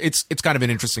Omos here. It's kind of an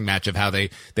interesting match of how they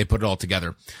put it all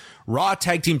together. Raw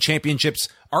Tag Team Championships,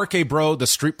 RK Bro, the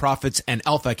Street Profits, and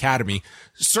Alpha Academy.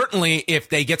 Certainly, if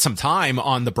they get some time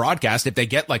on the broadcast, if they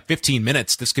get like 15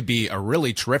 minutes, this could be a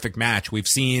really terrific match. We've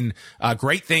seen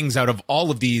great things out of all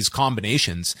of these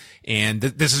combinations, and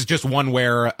this is just one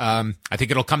where I think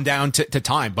it'll come down to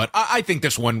time. But I think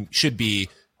this one should be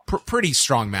pretty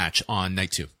strong match on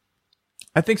night 2.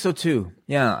 I think so too.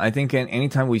 Yeah, I think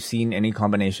anytime we've seen any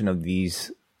combination of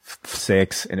these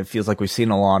 6, and it feels like we've seen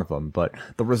a lot of them, but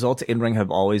the results in ring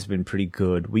have always been pretty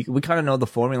good. We kind of know the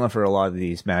formula for a lot of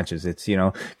these matches. It's,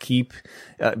 keep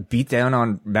beat down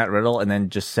on Matt Riddle and then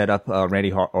just set up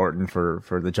Randy Orton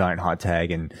for the giant hot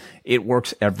tag, and it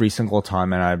works every single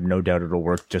time, and I have no doubt it'll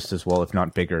work just as well, if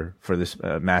not bigger, for this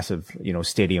massive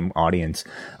stadium audience.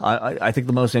 I think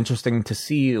the most interesting to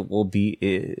see will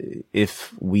be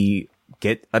if we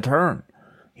get a turn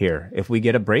here, if we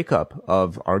get a breakup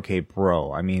of RK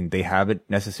Bro. I mean, they haven't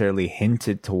necessarily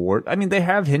hinted toward, they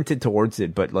have hinted towards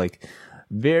it, but like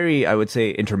very, I would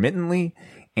say, intermittently.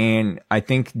 And I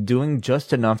think doing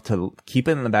just enough to keep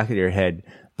it in the back of your head,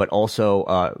 but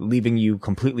also leaving you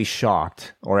completely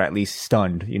shocked or at least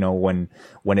stunned, when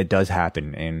it does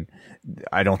happen. And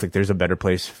I don't think there's a better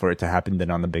place for it to happen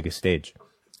than on the biggest stage.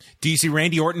 Do you see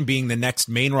Randy Orton being the next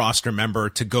main roster member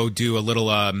to go do a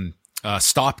little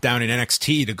stop down in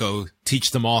NXT to go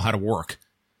teach them all how to work?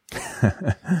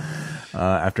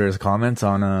 After his comments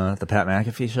on the Pat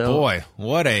McAfee show. Boy,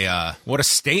 what a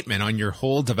statement on your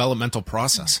whole developmental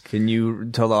process. Can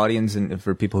you tell the audience, and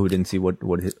for people who didn't see what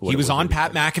he was on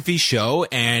Pat McAfee's show,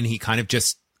 and he kind of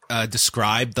just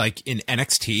described, like, in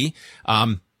NXT,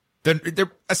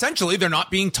 they're essentially they're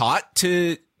not being taught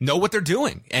to know what they're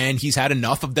doing. And he's had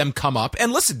enough of them come up.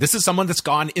 And listen, this is someone that's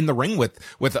gone in the ring with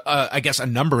I guess a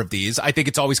number of these. I think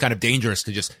it's always kind of dangerous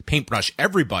to just paintbrush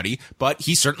everybody, but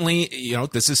he certainly,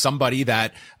 this is somebody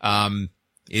that,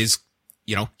 is,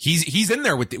 he's in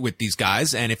there with these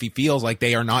guys. And if he feels like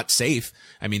they are not safe,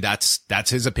 I mean, that's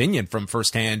his opinion from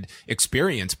firsthand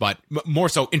experience, but more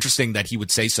so interesting that he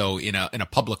would say so in a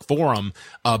public forum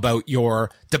about your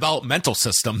developmental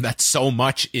system that so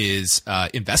much is,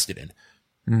 invested in.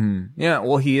 Mm-hmm. Yeah,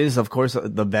 well, he is, of course,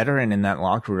 the veteran in that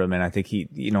locker room, and I think he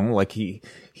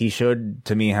should,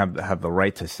 to me, have the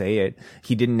right to say it.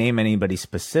 He didn't name anybody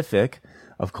specific,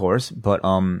 of course, but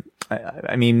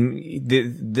I mean,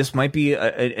 this might be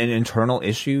an internal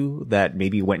issue that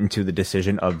maybe went into the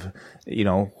decision of,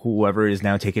 whoever is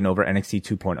now taking over NXT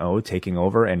 2.0, taking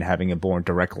over and having a more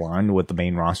direct line with the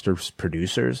main roster's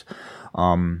producers.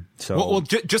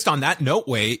 Just on that note,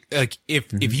 Wade, like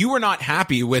if you were not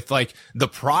happy with like the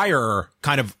prior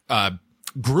kind of,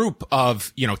 group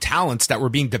of, talents that were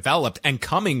being developed and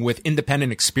coming with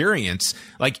independent experience,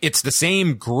 like it's the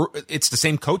same group, it's the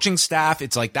same coaching staff.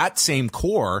 It's like that same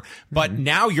core, but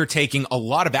now you're taking a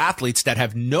lot of athletes that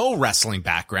have no wrestling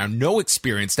background, no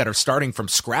experience, that are starting from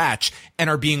scratch and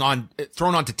are being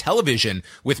thrown onto television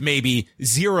with maybe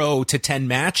 0 to 10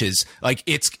 matches. Like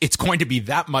it's going to be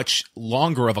that much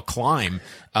longer of a climb.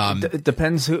 It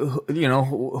depends who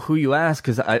you ask,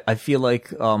 because I feel like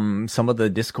some of the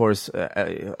discourse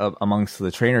amongst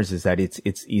the trainers is that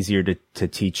it's easier to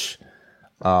teach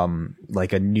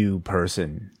like a new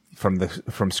person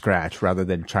from scratch rather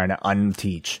than trying to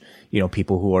unteach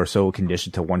people who are so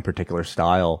conditioned to one particular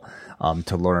style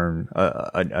to learn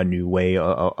a new way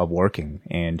of working.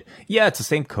 And yeah, it's the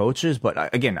same coaches,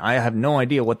 but again, I have no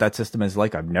idea what that system is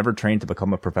like. I've never trained to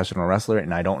become a professional wrestler,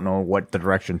 and I don't know what the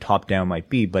direction top down might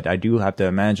be, but I do have to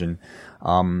imagine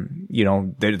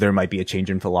there might be a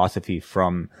change in philosophy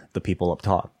from the people up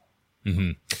top.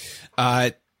 In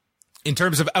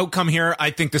terms of outcome here,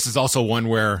 I think this is also one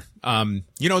where,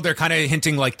 they're kind of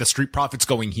hinting like the Street Profits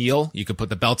going heel. You could put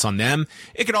the belts on them.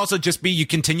 It could also just be you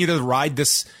continue to ride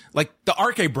this, like the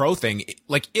RK Bro thing.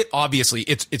 Like it obviously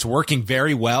it's working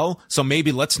very well. So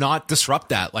maybe let's not disrupt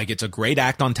that. Like it's a great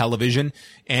act on television,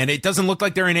 and it doesn't look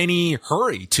like they're in any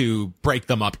hurry to break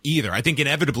them up either. I think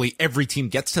inevitably every team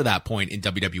gets to that point in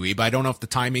WWE, but I don't know if the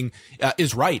timing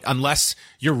is right unless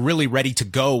you're really ready to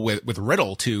go with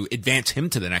Riddle to advance him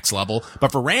to the next level.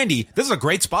 But for Randy, this is a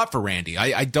great spot for Randy.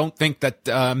 I don't think that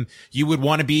you would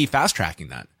want to be fast tracking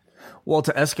that. Well,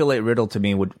 to escalate Riddle to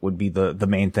me would be the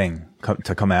main thing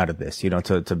to come out of this,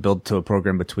 to build to a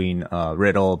program between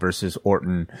Riddle versus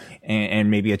Orton,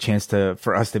 and maybe a chance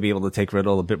for us to be able to take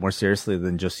Riddle a bit more seriously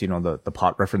than just the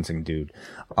pot referencing dude.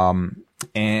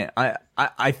 And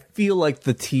I feel like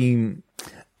the team,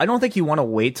 I don't think you want to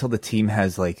wait till the team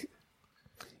has like,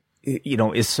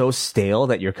 is so stale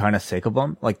that you're kind of sick of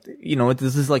them. Like,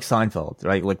 this is like Seinfeld,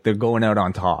 right? Like they're going out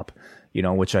on top,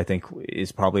 which I think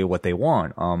is probably what they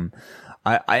want.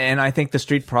 I think the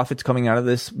Street Profits coming out of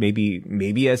this,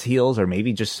 maybe as heels or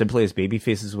maybe just simply as baby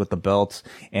faces with the belts,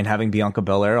 and having Bianca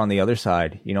Belair on the other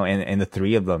side, and the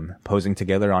three of them posing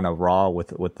together on a Raw with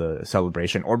the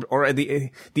celebration, or at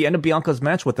the end of Bianca's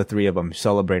match with the three of them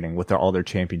celebrating with all their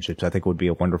championships, I think would be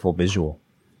a wonderful visual.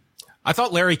 I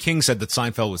thought Larry King said that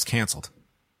Seinfeld was canceled.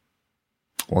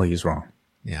 Well, he's wrong.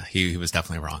 Yeah, he was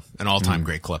definitely wrong. An all-time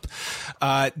great clip.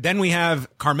 Then we have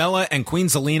Carmella and Queen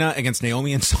Zelina against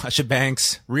Naomi and Sasha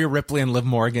Banks, Rhea Ripley and Liv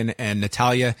Morgan, and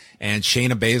Natalya and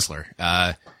Shayna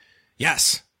Baszler.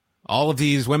 Yes, all of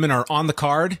these women are on the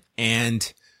card,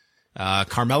 and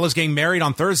Carmella's getting married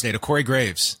on Thursday to Corey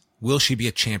Graves. Will she be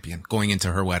a champion going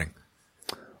into her wedding?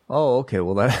 Oh, okay.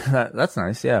 Well, that's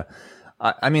nice. Yeah.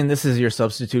 I mean, this is your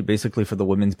substitute basically for the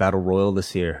women's battle royal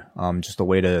this year. Just a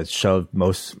way to shove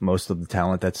most of the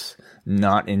talent that's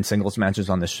not in singles matches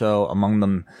on the show. Among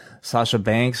them, Sasha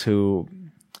Banks, who,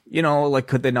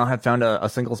 could they not have found a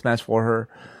singles match for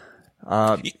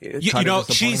her?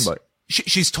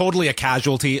 She's totally a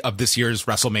casualty of this year's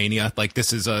WrestleMania. Like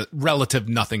this is a relative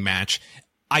nothing match.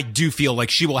 I do feel like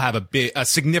she will have a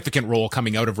significant role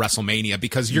coming out of WrestleMania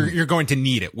because you're going to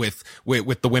need it with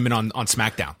the women on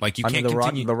SmackDown. Like you can't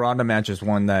continue. The Ronda match is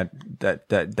one that can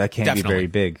Definitely. Be very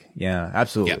big. Yeah,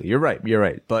 absolutely. Yeah. You're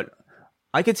right. But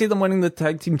I could see them winning the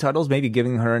tag team titles, maybe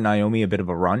giving her and Naomi a bit of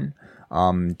a run.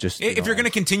 If you're going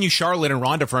to continue Charlotte and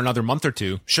Ronda for another month or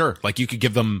two, sure. Like you could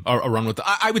give them a run with,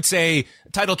 I would say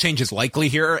title change is likely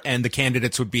here. And the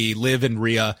candidates would be Liv and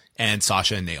Rhea and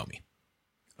Sasha and Naomi.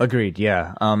 Agreed.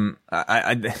 Yeah.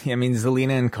 I mean,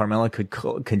 Zelina and Carmella could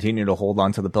continue to hold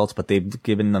on to the belts, but they've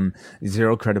given them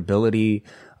zero credibility.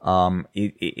 And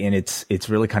it's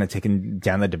really kind of taken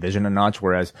down the division a notch.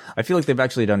 Whereas I feel like they've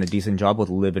actually done a decent job with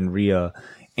Liv and Rhea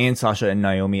and Sasha and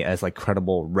Naomi as like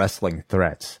credible wrestling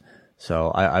threats.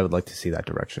 So I would like to see that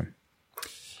direction.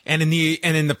 And in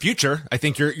the future, I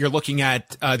think you're looking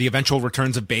at the eventual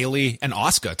returns of Bayley and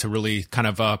Asuka to really kind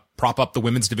of prop up the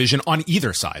women's division on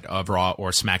either side of Raw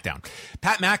or SmackDown.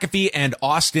 Pat McAfee and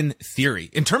Austin Theory.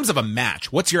 In terms of a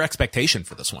match, what's your expectation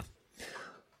for this one?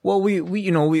 Well,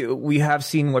 we have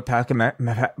seen what Pat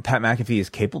McAfee is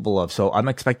capable of, so I'm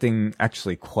expecting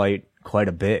actually quite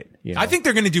a bit. I think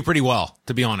they're going to do pretty well,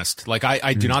 to be honest. Like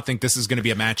I do not think this is going to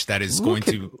be a match that is going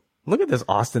to. Look at this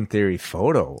Austin Theory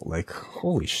photo. Like,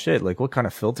 holy shit. Like, what kind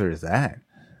of filter is that?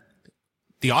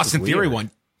 The Austin Theory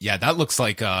one. Yeah, that looks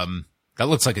like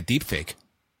a deep fake.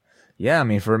 Yeah, I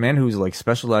mean, for a man who's like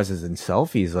specializes in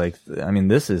selfies, like, I mean,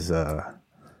 this is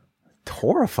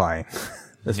horrifying.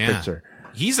 This picture.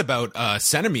 He's about a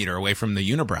centimeter away from the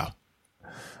unibrow.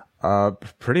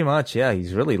 Pretty much, yeah.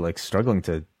 He's really like struggling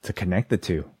to connect the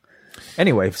two.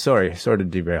 Anyway, sorry to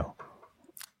derail.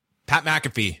 Pat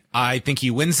McAfee, I think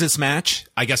he wins this match.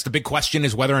 I guess the big question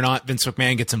is whether or not Vince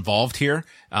McMahon gets involved here.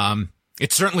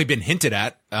 It's certainly been hinted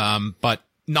at, but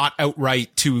not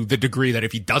outright to the degree that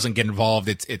if he doesn't get involved,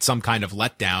 it's some kind of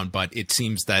letdown. But it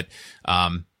seems that,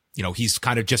 he's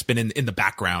kind of just been in the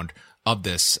background of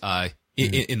this,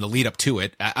 in the lead up to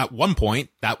it. At one point,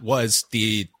 that was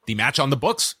the match on the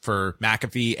books for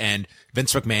McAfee and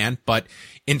Vince McMahon. But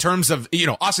in terms of,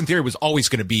 Austin Theory was always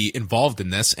going to be involved in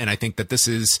this. And I think that this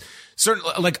is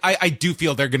certainly, like, I do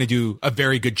feel they're going to do a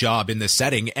very good job in this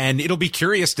setting. And it'll be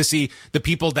curious to see the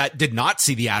people that did not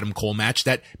see the Adam Cole match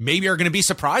that maybe are going to be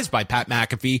surprised by Pat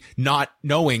McAfee, not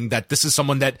knowing that this is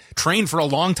someone that trained for a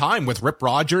long time with Rip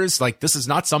Rogers. Like, this is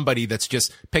not somebody that's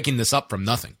just picking this up from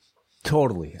nothing.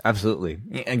 Totally. Absolutely.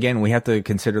 Again, we have to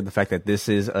consider the fact that this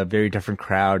is a very different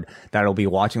crowd that'll be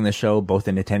watching the show, both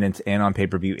in attendance and on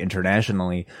pay-per-view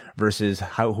internationally, versus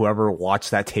whoever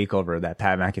watched that takeover that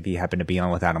Pat McAfee happened to be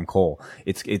on with Adam Cole.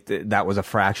 That was a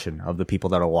fraction of the people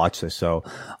that'll watch this. So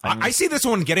I see this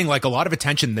one getting like a lot of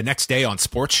attention the next day on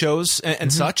sports shows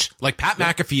and such. Like Pat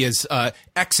McAfee is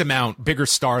X amount bigger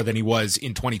star than he was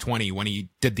in 2020 when he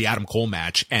did the Adam Cole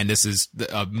match. And this is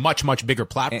a much, much bigger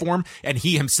platform. And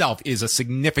he himself is a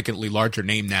significantly larger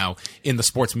name now in the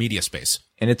sports media space.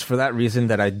 And it's for that reason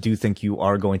that I do think you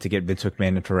are going to get Vince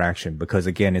McMahon interaction, because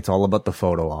again, it's all about the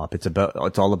photo op. It's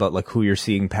all about like who you're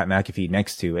seeing Pat McAfee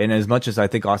next to. And as much as I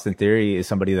think Austin Theory is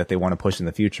somebody that they want to push in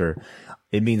the future,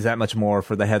 it means that much more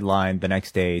for the headline the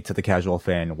next day to the casual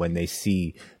fan when they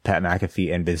see Pat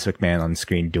McAfee and Vince McMahon on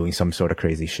screen doing some sort of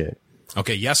crazy shit.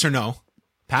 Okay. Yes or no?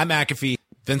 Pat McAfee,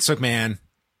 Vince McMahon,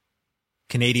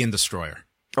 Canadian Destroyer.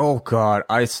 Oh God,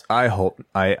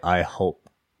 I hope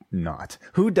not.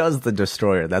 Who does the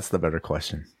Destroyer? That's the better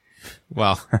question.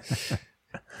 Well,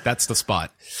 that's the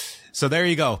spot. So there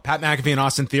you go. Pat McAfee and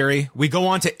Austin Theory. We go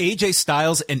on to AJ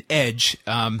Styles and Edge.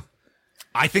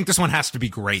 I think this one has to be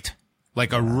great.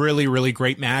 Like a really, really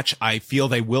great match. I feel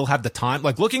they will have the time.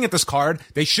 Like looking at this card,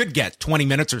 they should get 20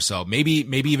 minutes or so, maybe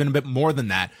even a bit more than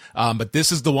that. But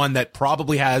this is the one that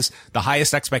probably has the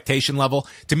highest expectation level.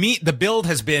 To me, the build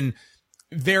has been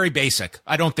very basic.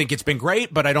 I don't think it's been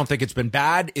great, but I don't think it's been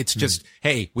bad. It's just,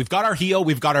 hey, we've got our heel,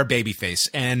 we've got our babyface.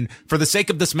 And for the sake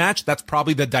of this match, that's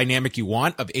probably the dynamic you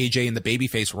want of AJ in the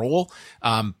babyface role.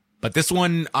 But this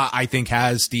one, I think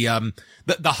has the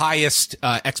highest,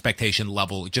 expectation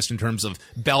level just in terms of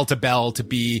bell to bell to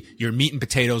be your meat and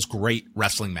potatoes great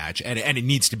wrestling match. And it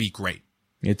needs to be great.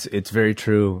 It's very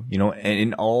true. And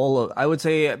in all, I would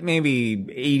say maybe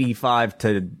 85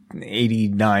 to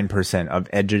 89% of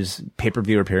Edge's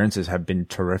pay-per-view appearances have been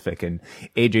terrific. And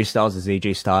AJ Styles is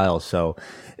AJ Styles. So,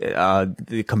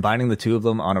 combining the two of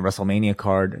them on a WrestleMania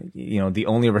card, the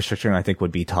only restriction I think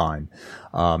would be time.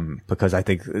 Because I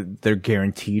think they're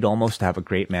guaranteed almost to have a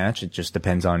great match. It just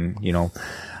depends on,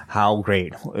 how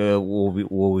great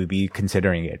will we be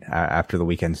considering it after the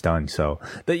weekend's done. So,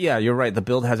 yeah, you're right. The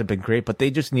build hasn't been great, but they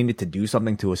just needed to do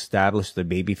something to establish the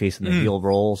babyface and the heel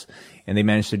roles, and they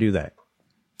managed to do that.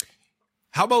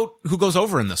 How about who goes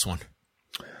over in this one?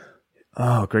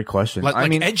 Oh, great question. I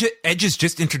mean, Edge has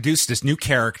just introduced this new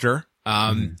character,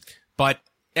 but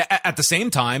at the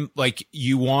same time, like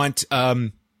you want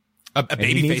a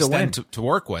babyface then to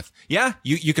work with. Yeah,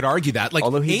 you could argue that. Like,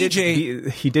 although he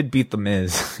did beat The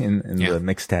Miz in the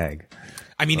mixed tag.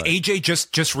 I mean, AJ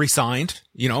just resigned,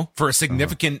 for a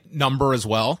significant number as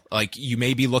well. Like, you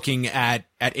may be looking at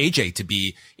AJ to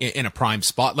be in a prime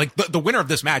spot. Like, the winner of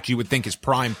this match, you would think is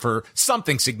primed for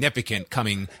something significant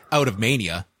coming out of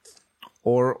Mania.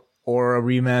 Or a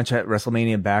rematch at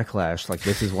WrestleMania Backlash. Like,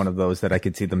 this is one of those that I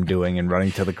could see them doing and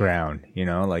running to the ground,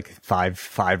 like five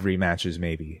rematches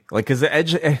maybe. Like, cause the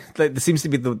Edge, this seems to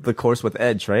be the course with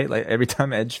Edge, right? Like, every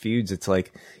time Edge feuds, it's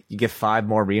like you get 5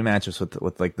 more rematches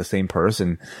with like the same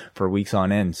person for weeks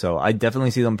on end. So I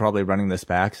definitely see them probably running this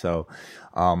back. So,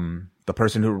 the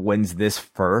person who wins this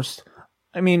first,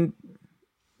 I mean,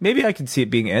 maybe I could see it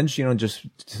being Edge, just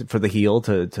for the heel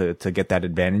to get that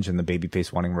advantage and the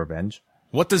babyface wanting revenge.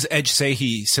 What does Edge say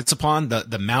he sits upon?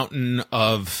 The mountain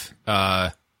of,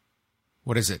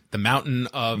 what is it? The mountain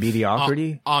of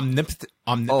mediocrity? Omnipotence?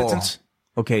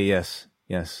 Oh, okay. Yes.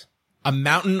 A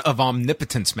mountain of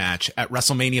omnipotence match at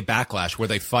WrestleMania Backlash where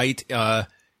they fight,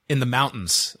 in the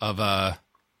mountains of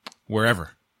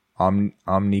wherever.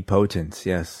 Omnipotence,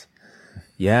 yes.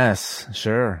 Yes,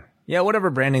 sure. Yeah, whatever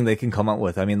branding they can come up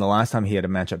with. I mean, the last time he had a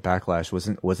match at Backlash,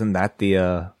 wasn't that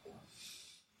the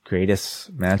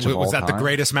greatest match of all time? Was that the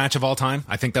greatest match of all time?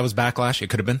 I think that was Backlash. It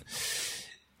could have been.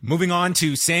 Moving on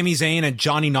to Sami Zayn and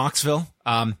Johnny Knoxville.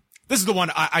 This is the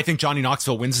one I think Johnny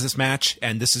Knoxville wins this match,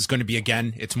 and this is going to be,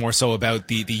 again, it's more so about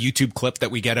the YouTube clip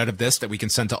that we get out of this that we can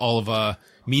send to all of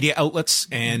media outlets.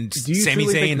 And do you Sami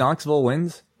truly Zayn, think Knoxville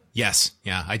wins? Yes,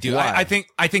 yeah, I do. Why?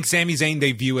 I think Sami Zayn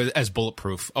they view as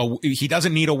bulletproof. He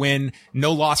doesn't need a win.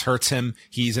 No loss hurts him.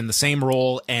 He's in the same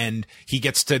role, and he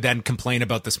gets to then complain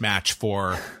about this match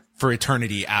for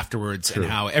eternity afterwards. True.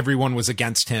 And how everyone was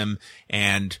against him.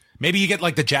 And maybe you get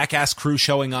like the Jackass crew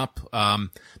showing up.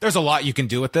 There's a lot you can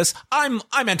do with this. I'm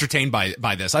entertained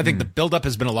by this. I think the buildup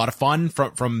has been a lot of fun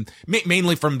from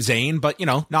mainly from Zayn, but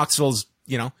Knoxville's,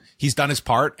 he's done his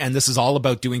part, and this is all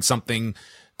about doing something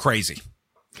crazy.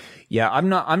 Yeah, I'm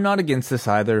not against this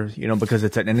either, because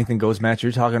it's an anything goes match.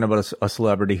 You're talking about a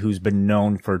celebrity who's been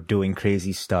known for doing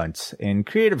crazy stunts and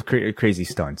creative crazy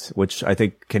stunts, which I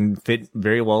think can fit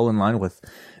very well in line with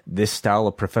this style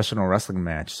of professional wrestling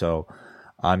match. So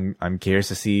I'm curious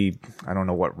to see, I don't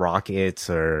know what rockets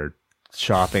or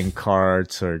shopping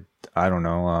carts or I don't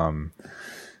know,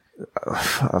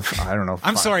 I don't know.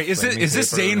 I'm sorry. Is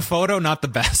this Zayn photo not the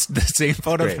best? The Zayn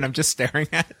photo that I'm just staring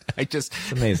at. It's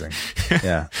amazing.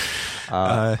 Yeah.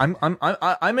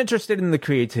 I'm interested in the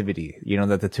creativity,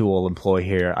 that the two will employ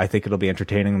here. I think it'll be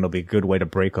entertaining and it'll be a good way to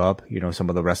break up, some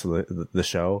of the rest of the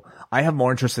show. I have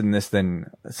more interest in this than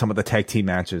some of the tag team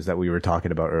matches that we were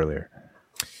talking about earlier.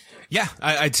 Yeah.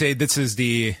 I'd say this is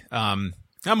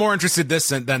I'm more interested in this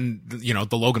than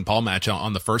the Logan Paul match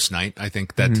on the first night. I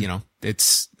think that,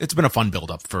 it's been a fun build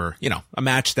up for, a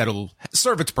match that'll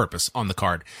serve its purpose on the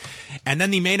card. And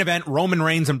then the main event, Roman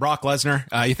Reigns and Brock Lesnar.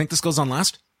 You think this goes on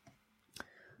last?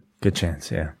 Good chance.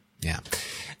 Yeah. Yeah.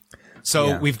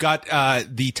 So we've got,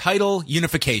 the title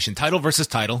unification, title versus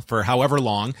title for however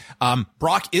long.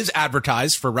 Brock is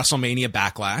advertised for WrestleMania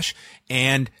Backlash.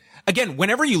 And again,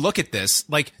 whenever you look at this,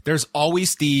 like there's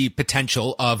always the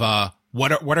potential of,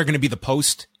 what are going to be the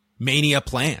post Mania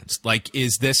plans? Like,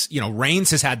 is this,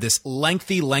 Reigns has had this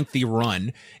lengthy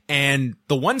run, and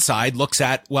the one side looks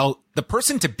at, well, the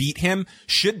person to beat him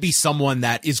should be someone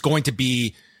that is going to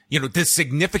be, this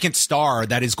significant star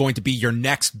that is going to be your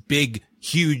next big,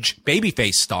 huge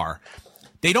babyface star.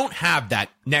 They don't have that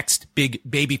next big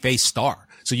babyface star.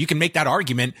 So you can make that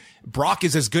argument. Brock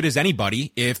is as good as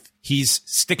anybody if he's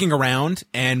sticking around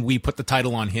and we put the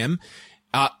title on him.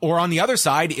 Or on the other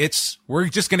side, we're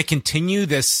just going to continue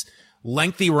this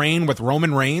lengthy reign with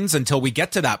Roman Reigns until we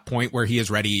get to that point where he is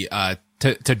ready,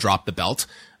 to drop the belt.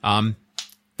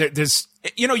 There's,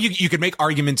 you could make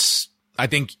arguments, I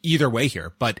think, either way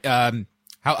here, but, how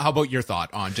about your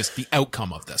thought on just the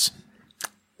outcome of this?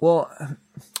 Well,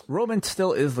 Roman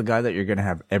still is the guy that you're going to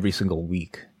have every single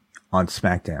week on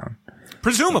SmackDown.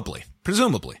 Presumably,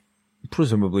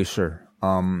 sure.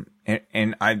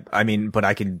 And I mean, but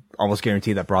I can almost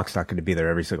guarantee that Brock's not going to be there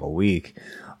every single week.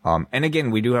 And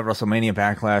again, we do have WrestleMania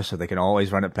Backlash, so they can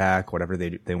always run it back, whatever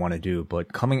they want to do.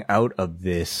 But coming out of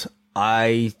this,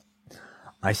 I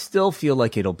still feel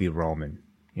like it'll be Roman.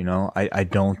 I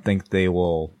don't think they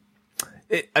will.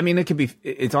 It could be,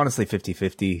 it's honestly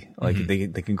 50-50. Like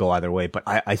they can go either way, but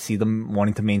I see them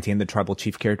wanting to maintain the tribal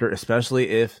chief character, especially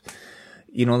if,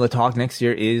 the talk next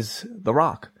year is The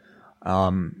Rock.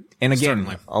 And again,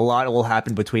 certainly, a lot will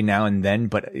happen between now and then,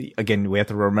 but again, we have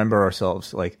to remember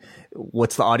ourselves, like,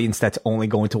 what's the audience that's only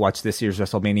going to watch this year's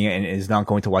WrestleMania and is not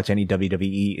going to watch any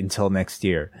WWE until next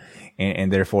year?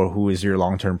 And therefore, who is your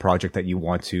long-term project that you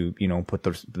want to, put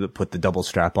the double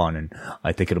strap on? And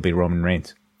I think it'll be Roman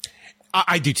Reigns.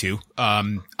 I do too.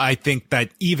 I think that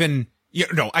even,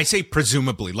 I say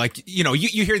presumably, like,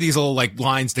 you hear these little like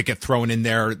lines that get thrown in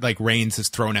there, like Reigns has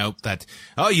thrown out that,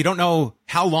 oh, you don't know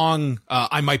how long,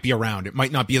 I might be around. It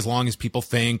might not be as long as people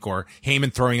think, or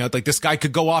Heyman throwing out like this guy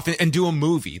could go off and do a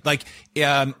movie. Like,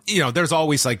 there's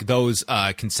always like those,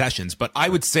 concessions, but I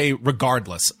would say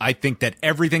regardless, I think that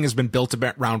everything has been built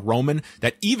around Roman,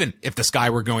 that even if this guy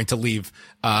were going to leave,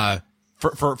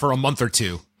 for a month or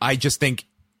two, I just think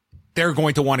they're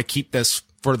going to want to keep this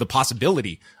for the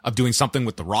possibility of doing something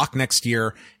with The Rock next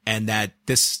year, and that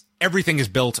everything is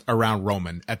built around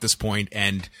Roman at this point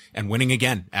and winning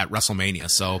again at WrestleMania.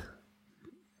 So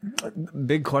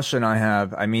big question I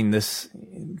have, this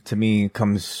to me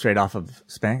comes straight off of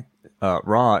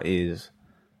Raw, is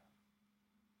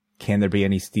can there be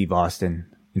any Steve Austin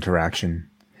interaction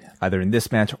either in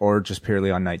this match or just purely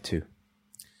on night 2?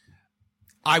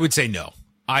 I would say no.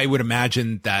 I would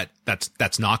imagine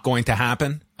that's not going to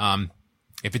happen.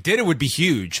 If it did, it would be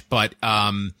huge. But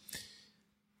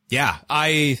yeah,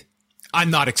 I'm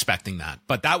not expecting that.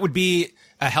 But that would be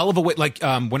a hell of a way. Like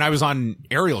when I was on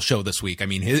Ariel's show this week, I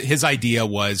mean, his idea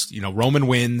was, Roman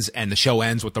wins and the show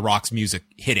ends with The Rock's music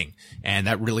hitting, and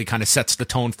that really kind of sets the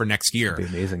tone for next year.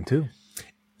 That'd be amazing too.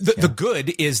 The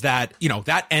good is that,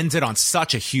 that ends it on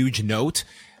such a huge note.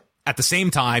 At the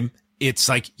same time, it's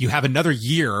like you have another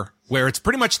year where it's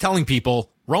pretty much telling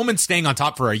people Roman's staying on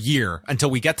top for a year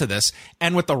until we get to this.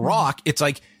 And with The Rock, it's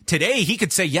like today he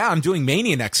could say, yeah, I'm doing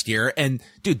Mania next year. And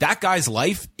dude, that guy's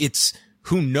life, it's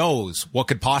who knows what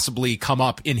could possibly come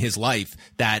up in his life,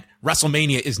 that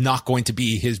WrestleMania is not going to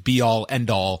be his be all end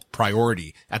all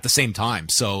priority at the same time.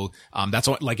 So, that's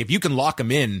what, like, if you can lock him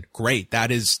in, great.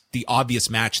 That is the obvious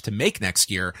match to make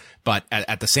next year. But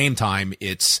at the same time,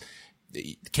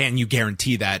 can you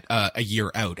guarantee that, a year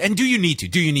out? And do you need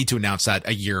to announce that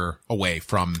a year away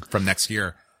from next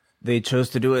year? They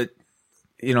chose to do it,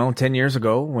 10 years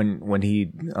ago when he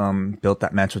built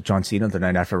that match with John Cena the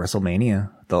night after WrestleMania,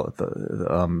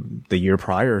 the year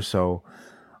prior. So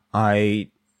I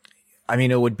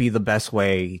mean, it would be the best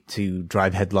way to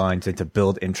drive headlines and to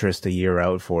build interest a year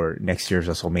out for next year's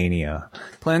WrestleMania.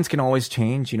 Plans can always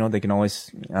change, they can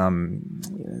always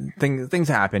things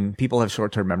happen. People have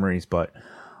short-term memories, but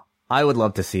I would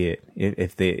love to see it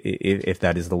if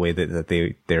that is the way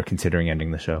that they're considering ending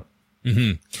the show.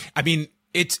 Mm-hmm. I mean,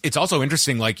 it's also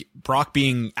interesting, like Brock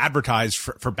being advertised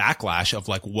for Backlash of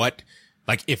like what,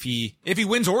 like if he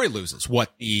wins or he loses,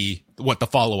 what the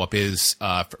follow-up is,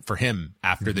 for him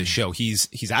after this show.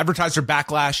 He's advertised for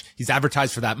Backlash. He's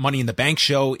advertised for that Money in the Bank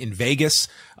show in Vegas.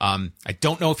 I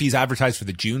don't know if he's advertised for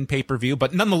the June pay-per-view,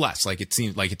 but nonetheless, like it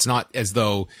seems like it's not as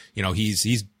though,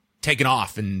 he's taken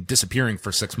off and disappearing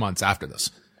for 6 months after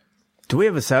this. Do we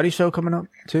have a Saudi show coming up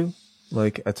too?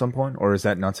 Like at some point, or is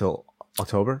that not till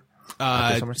October?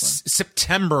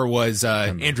 September was,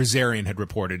 Andrew Zarian had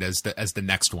reported as the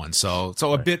next one. So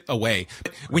a bit away.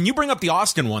 When you bring up the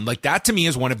Austin one, like that to me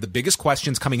is one of the biggest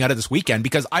questions coming out of this weekend,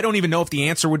 because I don't even know if the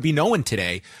answer would be known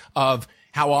today of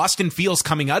how Austin feels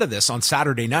coming out of this on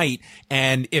Saturday night.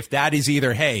 And if that is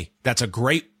either, hey, that's a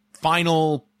great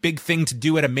final big thing to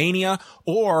do at a Mania,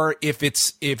 or if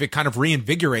it kind of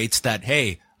reinvigorates that,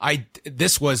 hey,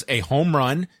 this was a home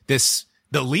run.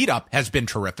 The lead up has been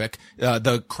terrific.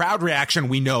 The crowd reaction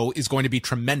we know is going to be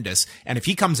tremendous. And if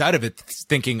he comes out of it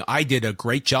thinking I did a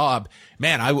great job,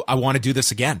 man, I want to do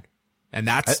this again. And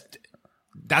that's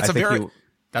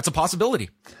a possibility.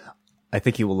 I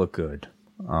think he will look good.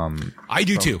 I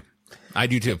do too.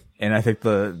 And I think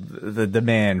the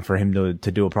demand for him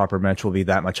to do a proper match will be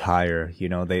that much higher.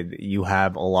 You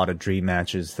have a lot of dream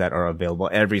matches that are available.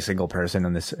 Every single person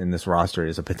in this roster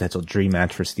is a potential dream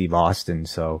match for Steve Austin.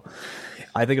 So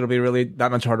I think it'll be really that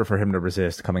much harder for him to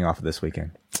resist coming off of this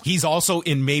weekend. He's also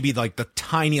in maybe like the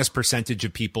tiniest percentage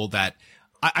of people that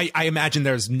I imagine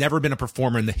there's never been a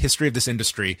performer in the history of this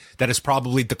industry that has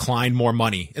probably declined more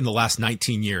money in the last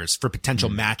 19 years for potential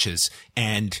matches.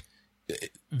 And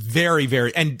very,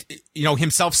 very, and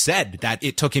himself said that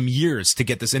it took him years to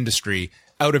get this industry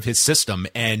out of his system.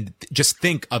 And just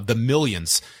think of the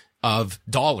millions of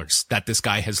dollars that this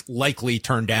guy has likely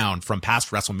turned down from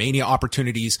past WrestleMania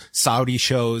opportunities, Saudi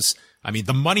shows. I mean,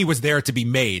 the money was there to be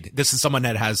made. This is someone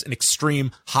that has an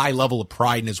extreme high level of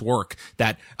pride in his work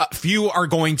that few are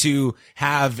going to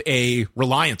have a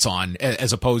reliance on,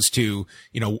 as opposed to,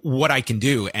 what I can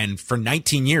do. And for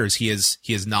 19 years, he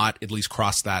has not at least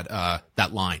crossed that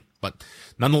line. But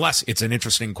nonetheless, it's an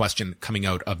interesting question coming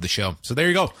out of the show. So there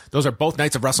you go. Those are both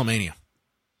nights of WrestleMania.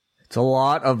 It's a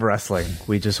lot of wrestling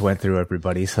we just went through,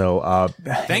 everybody. So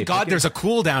thank God there's a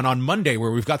cool down on Monday where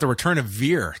we've got the return of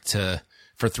Veer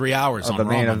for 3 hours on the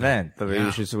main Raw event.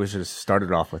 Yeah. We should have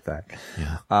started off with that.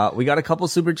 Yeah. We got a couple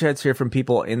super chats here from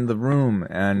people in the room,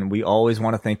 and we always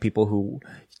want to thank people who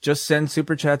just send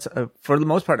super chats for the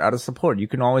most part out of support. You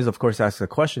can always, of course, ask a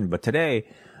question, but today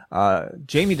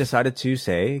Jamie decided to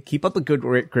say, "Keep up the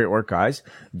great work, guys.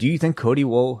 Do you think Cody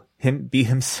will be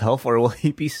himself, or will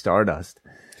he be Stardust?"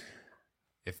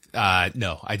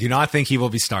 No, I do not think he will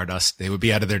be Stardust. They would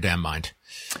be out of their damn mind.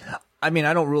 I mean,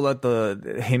 I don't rule out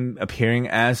him appearing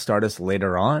as Stardust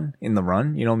later on in the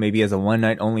run, maybe as a one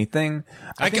night only thing.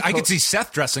 I could see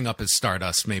Seth dressing up as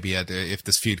Stardust maybe if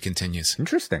this feud continues.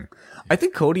 Interesting. I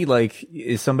think Cody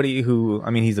is somebody who,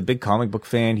 I mean, he's a big comic book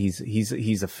fan.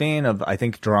 He's a fan of, I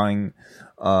think, drawing,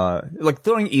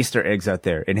 throwing Easter eggs out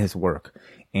there in his work.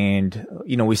 And,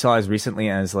 we saw as recently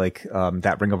as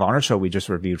that Ring of Honor show we just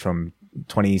reviewed from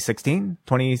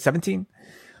 2017,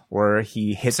 where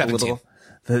he hit 17.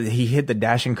 he hid the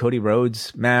Dashing Cody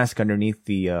Rhodes mask underneath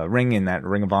the ring in that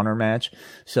Ring of Honor match.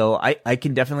 So I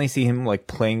can definitely see him like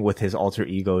playing with his alter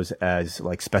egos as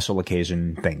like special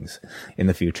occasion things in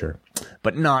the future,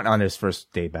 but not on his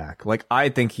first day back. Like, I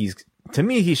think to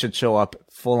me, he should show up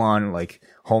full on like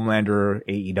Homelander,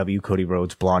 AEW, Cody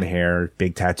Rhodes, blonde hair,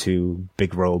 big tattoo,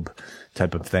 big robe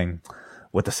type of thing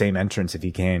with the same entrance if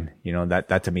he can. You know,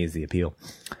 that to me is the appeal.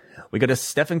 We got a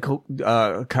Stefan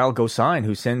Kyle Gosign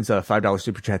who sends a $5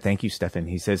 super chat. Thank you, Stefan.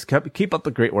 He says, keep up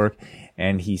the great work.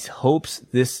 And he hopes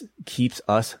this keeps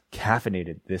us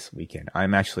caffeinated this weekend.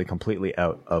 I'm actually completely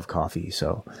out of coffee.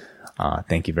 So,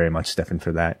 thank you very much, Stefan,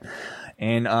 for that.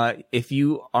 And, if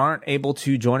you aren't able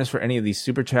to join us for any of these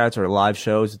super chats or live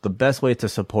shows, the best way to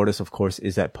support us, of course,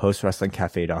 is at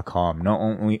postwrestlingcafe.com.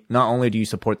 Not only do you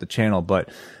support the channel, but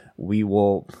we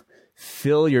will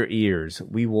fill your ears.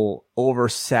 We will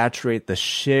oversaturate the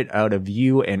shit out of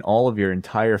you and all of your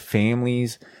entire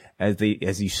families as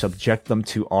you subject them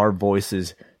to our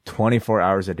voices 24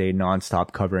 hours a day,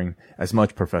 nonstop, covering as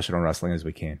much professional wrestling as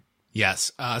we can.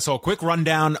 Yes. So a quick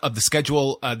rundown of the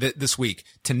schedule this week.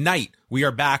 Tonight, we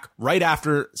are back right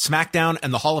after SmackDown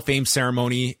and the Hall of Fame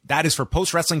ceremony. That is for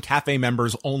Post Wrestling Cafe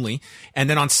members only. And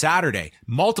then on Saturday,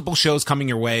 multiple shows coming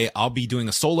your way. I'll be doing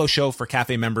a solo show for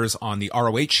Cafe members on the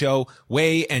ROH show.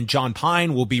 Way and John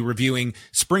Pine will be reviewing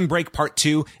Spring Break Part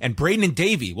 2. And Braden and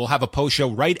Davey will have a post show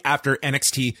right after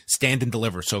NXT Stand and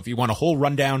Deliver. So if you want a whole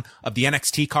rundown of the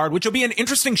NXT card, which will be an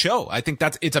interesting show, I think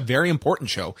it's a very important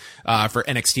show for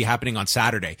NXT happening on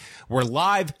Saturday. We're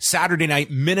live Saturday night,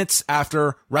 minutes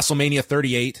after WrestleMania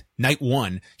 38, night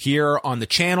 1 here on the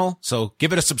channel. So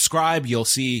give it a subscribe. You'll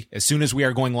see as soon as we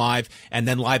are going live, and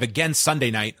then live again Sunday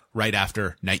night right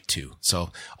after night 2. So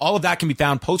all of that can be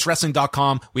found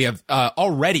postwrestling.com. We have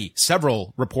already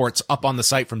several reports up on the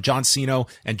site from John Cena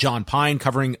and John Pine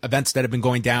covering events that have been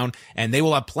going down, and they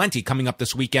will have plenty coming up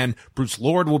this weekend. Bruce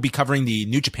Lord will be covering the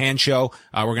New Japan show.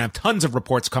 We're going to have tons of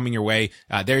reports coming your way.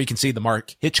 There you can see the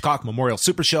Mark Hitchcock Memorial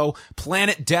Super Show,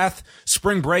 Planet Death,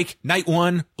 Spring Break, Night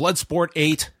 1, Bloodsport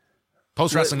 8.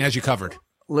 Post Wrestling has you covered.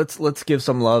 Let's give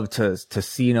some love to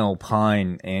Cena,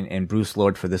 Pine, and Bruce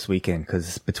Lord for this weekend,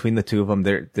 because between the two of them,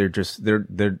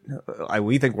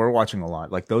 we think we're watching a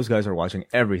lot. Like, those guys are watching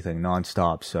everything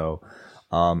nonstop. So,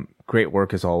 great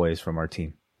work as always from our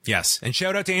team. Yes. And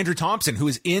shout out to Andrew Thompson, who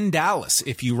is in Dallas.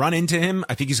 If you run into him,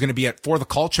 I think he's going to be at For the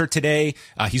Culture today.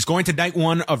 He's going to night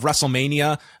 1 of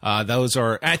WrestleMania. And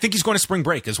I think he's going to Spring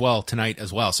Break as well tonight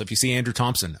as well. So if you see Andrew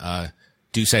Thompson,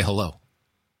 do say hello.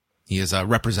 He is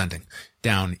representing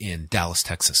down in Dallas,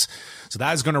 Texas. So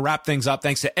that is going to wrap things up.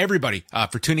 Thanks to everybody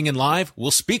for tuning in live.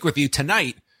 We'll speak with you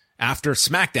tonight after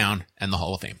SmackDown and the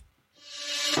Hall of Fame.